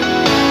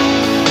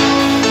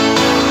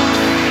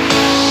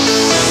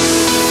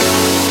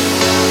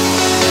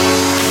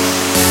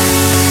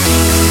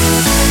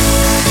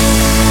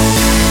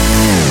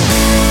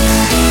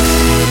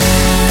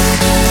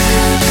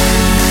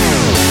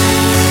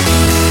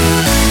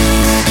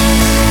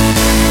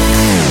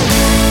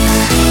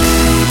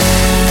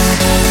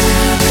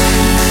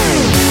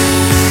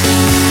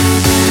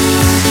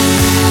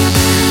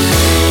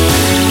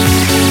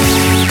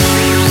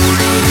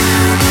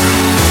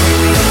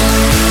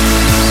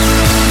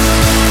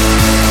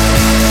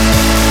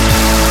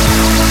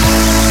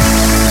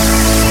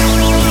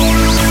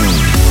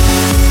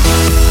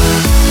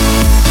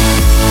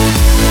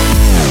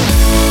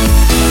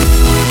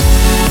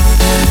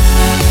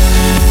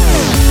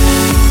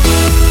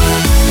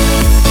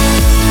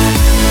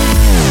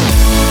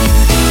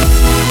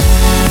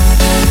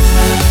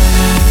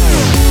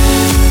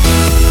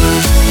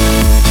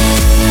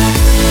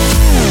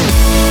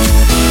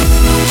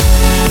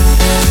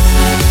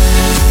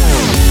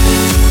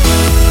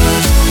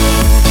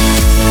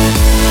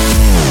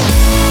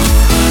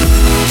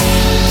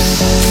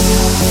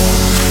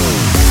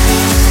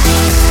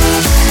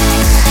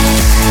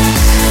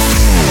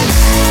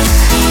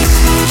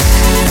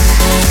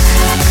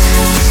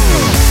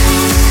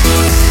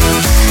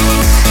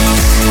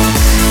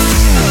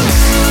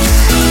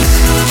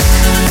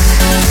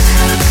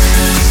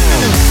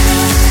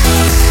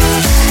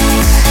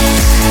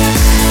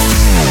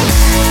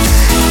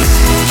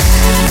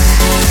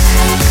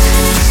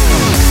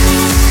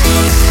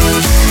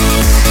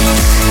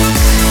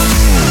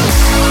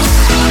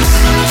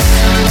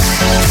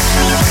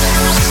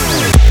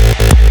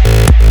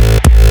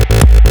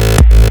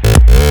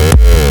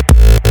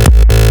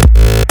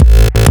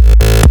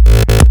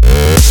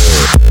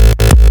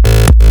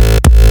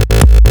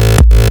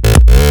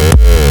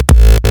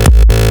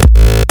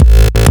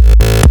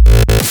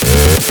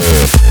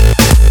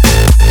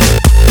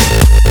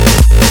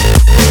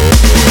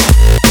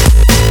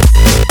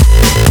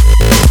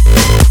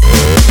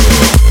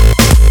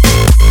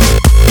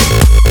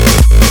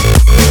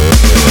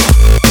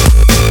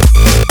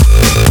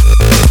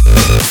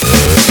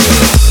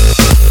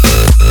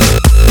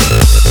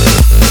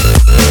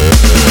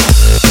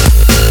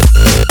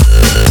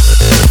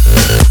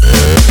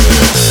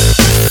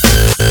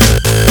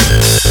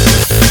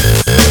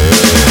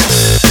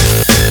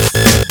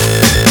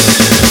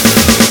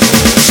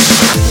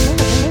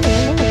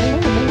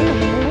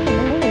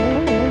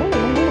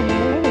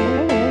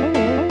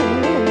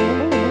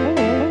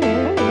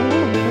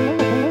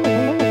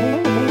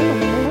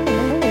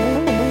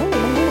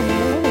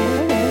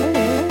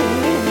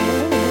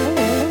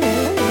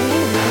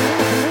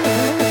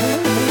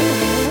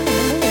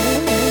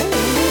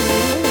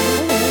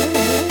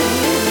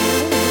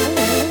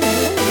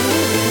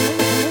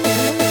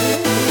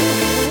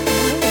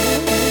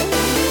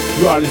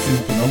 You are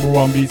listening to number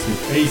one beats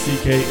with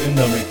ACK in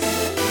the mix.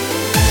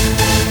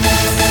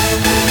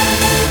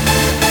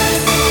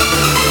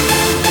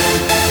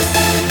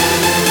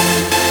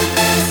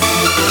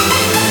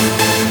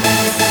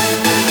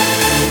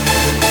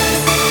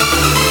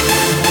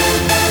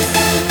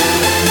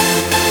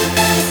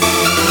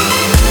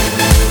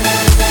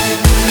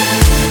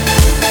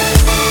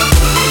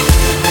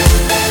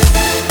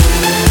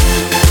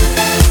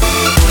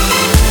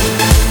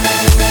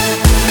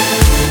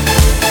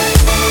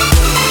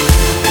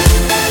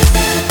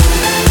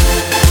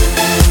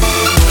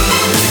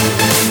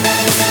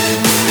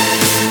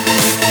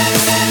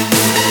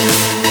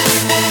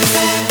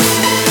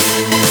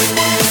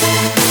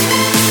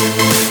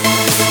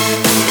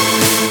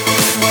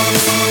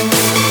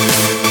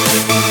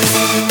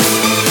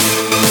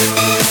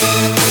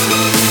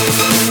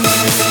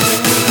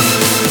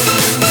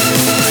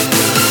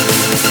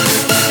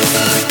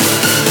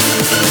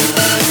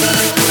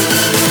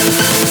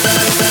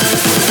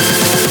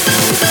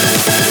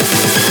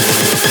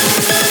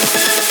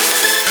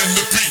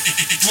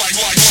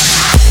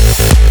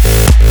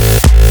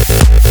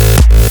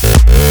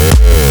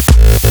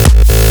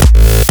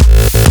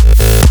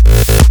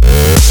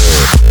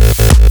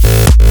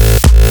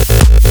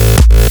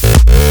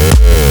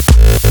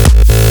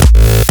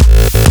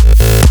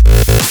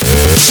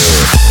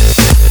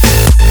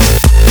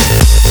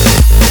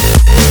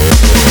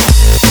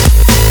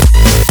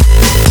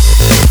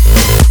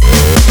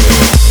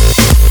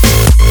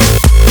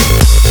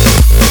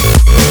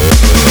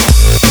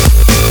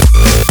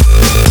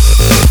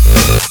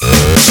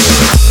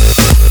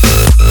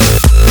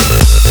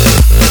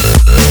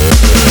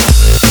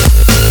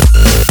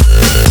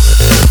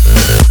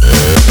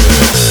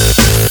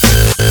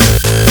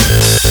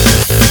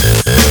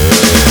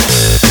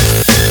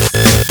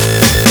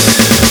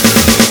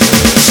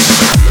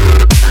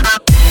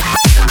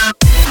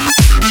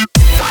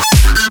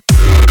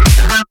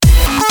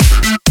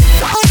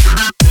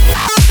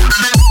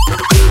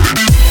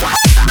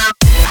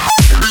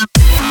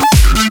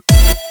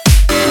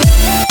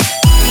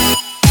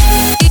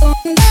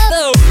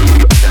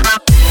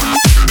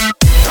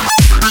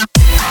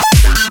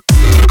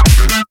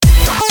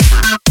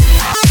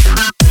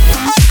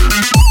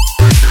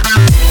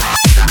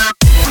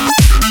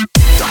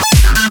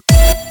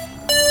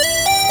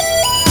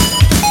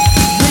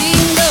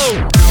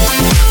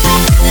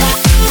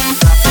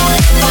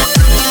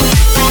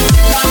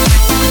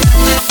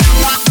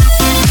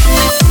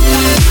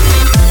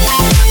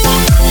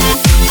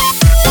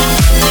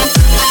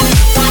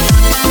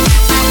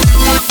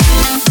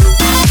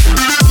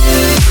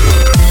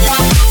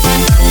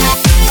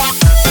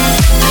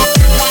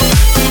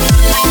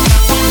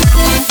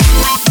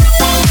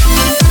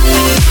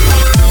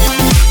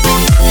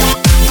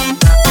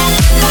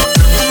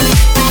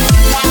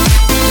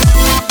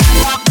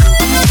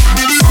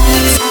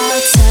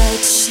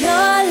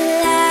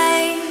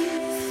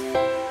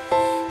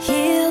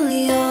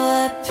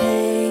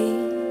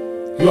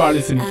 You are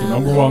listening to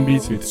number one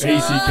beats with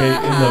ACK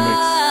in the mix.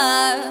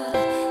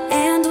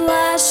 And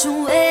wash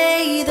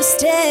away the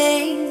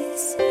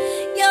stains.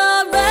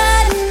 You're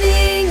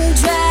running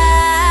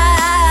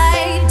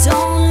dry.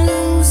 Don't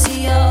lose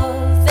your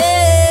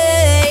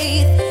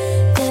faith.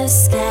 The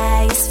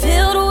sky is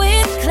filled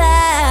with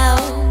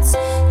clouds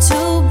to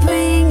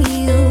bring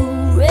you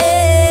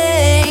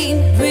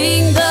rain.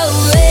 Bring the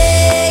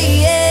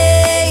rain.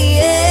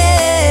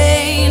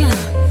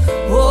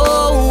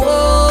 Whoa,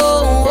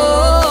 whoa,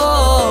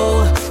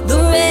 whoa. The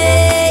rain.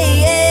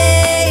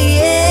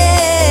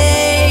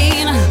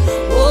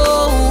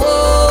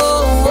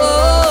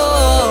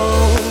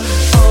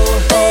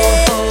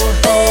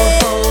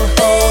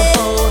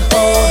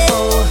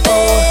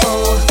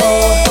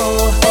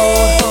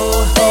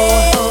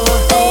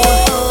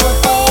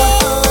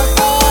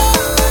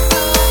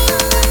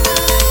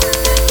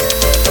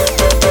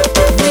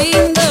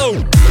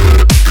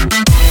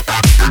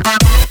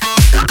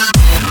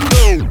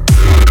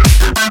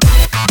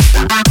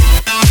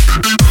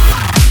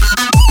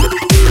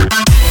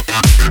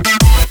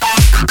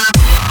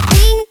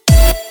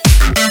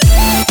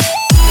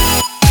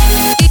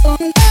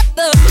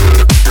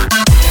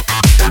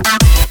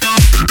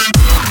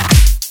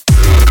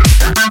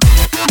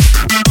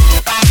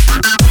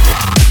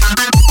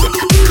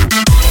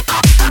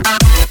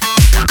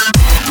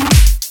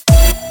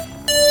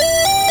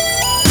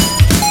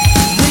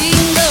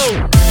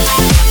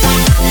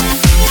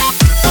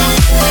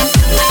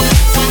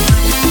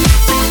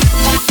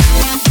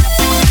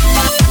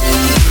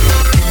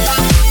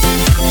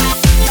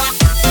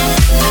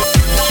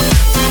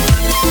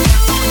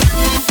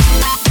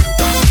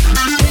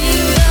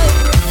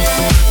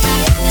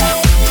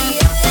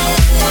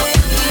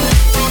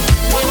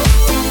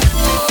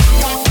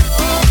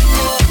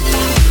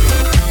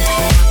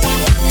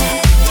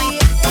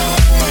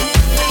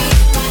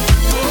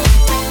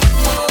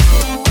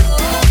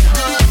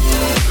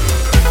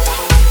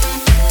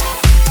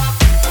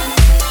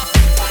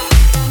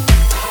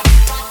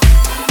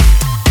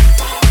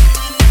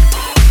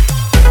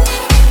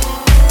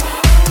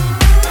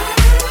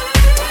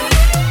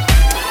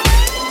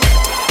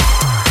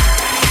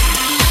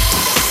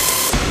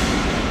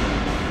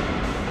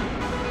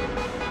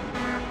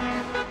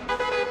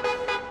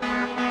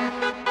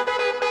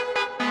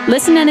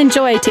 Listen and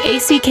enjoy to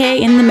ACK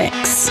in the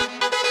Mix.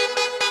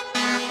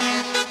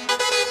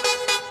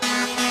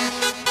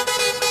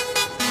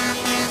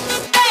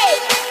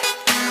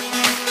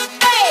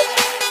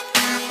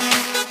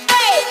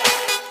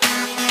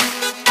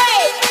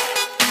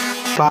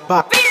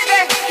 Papa. Feel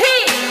the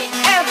heat,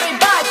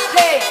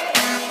 everybody.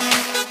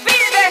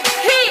 Feel the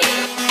heat,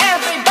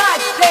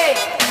 everybody.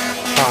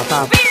 Papa.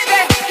 Feel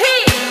the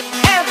heat,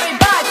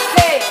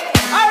 everybody.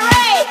 All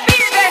right.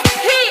 Feel the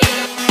heat,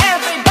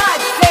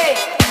 everybody.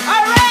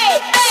 All right.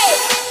 Hey,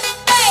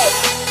 hey,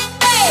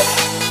 hey,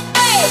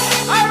 hey.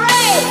 All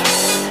right.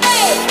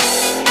 Hey,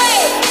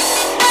 hey,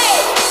 hey,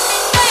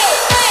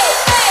 hey,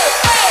 hey,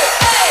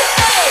 hey,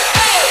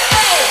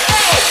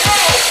 hey,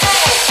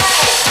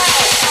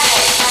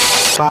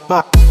 Papa.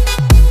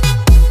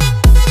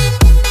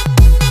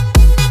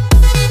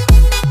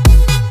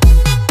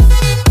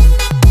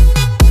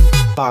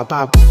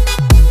 Papa.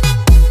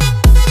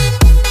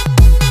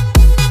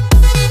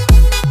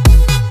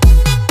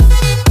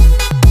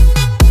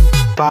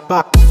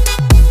 Papa.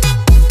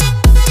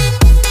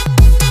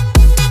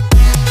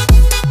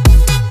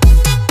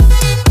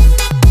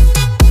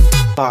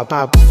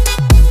 Papa. Papa.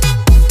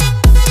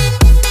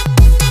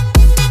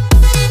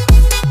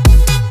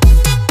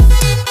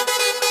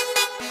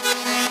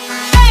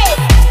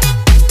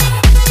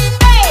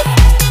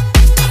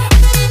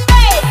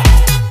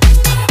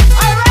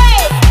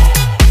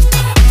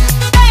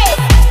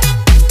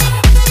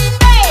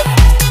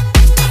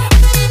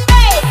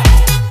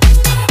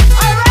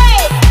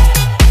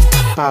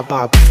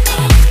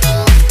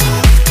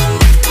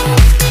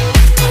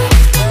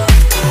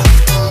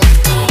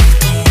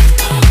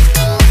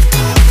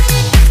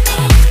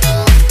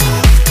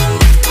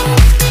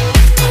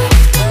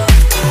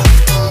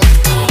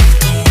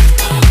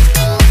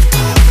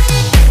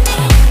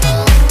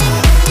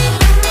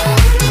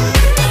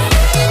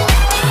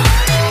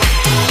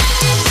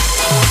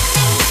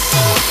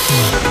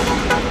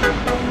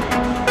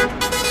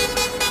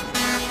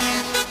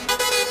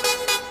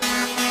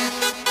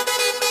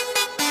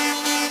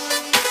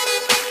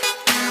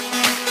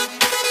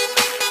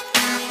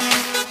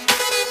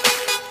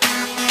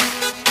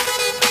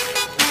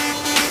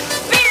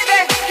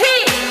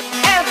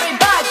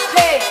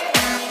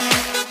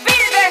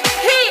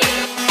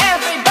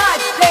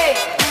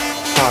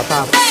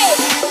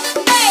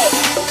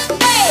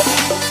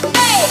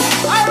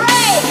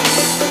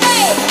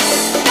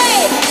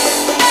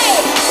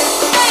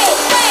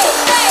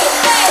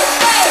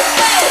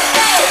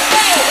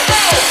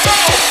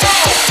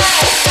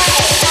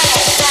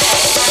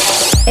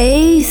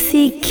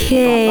 ACK.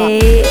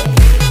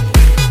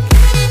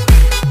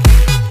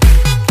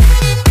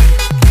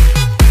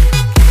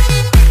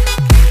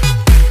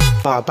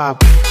 Papa.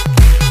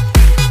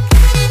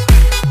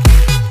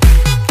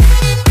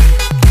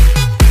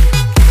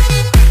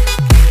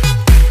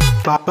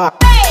 Papa.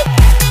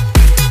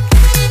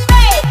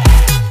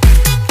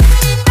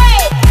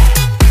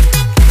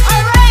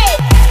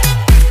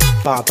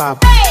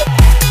 Papa.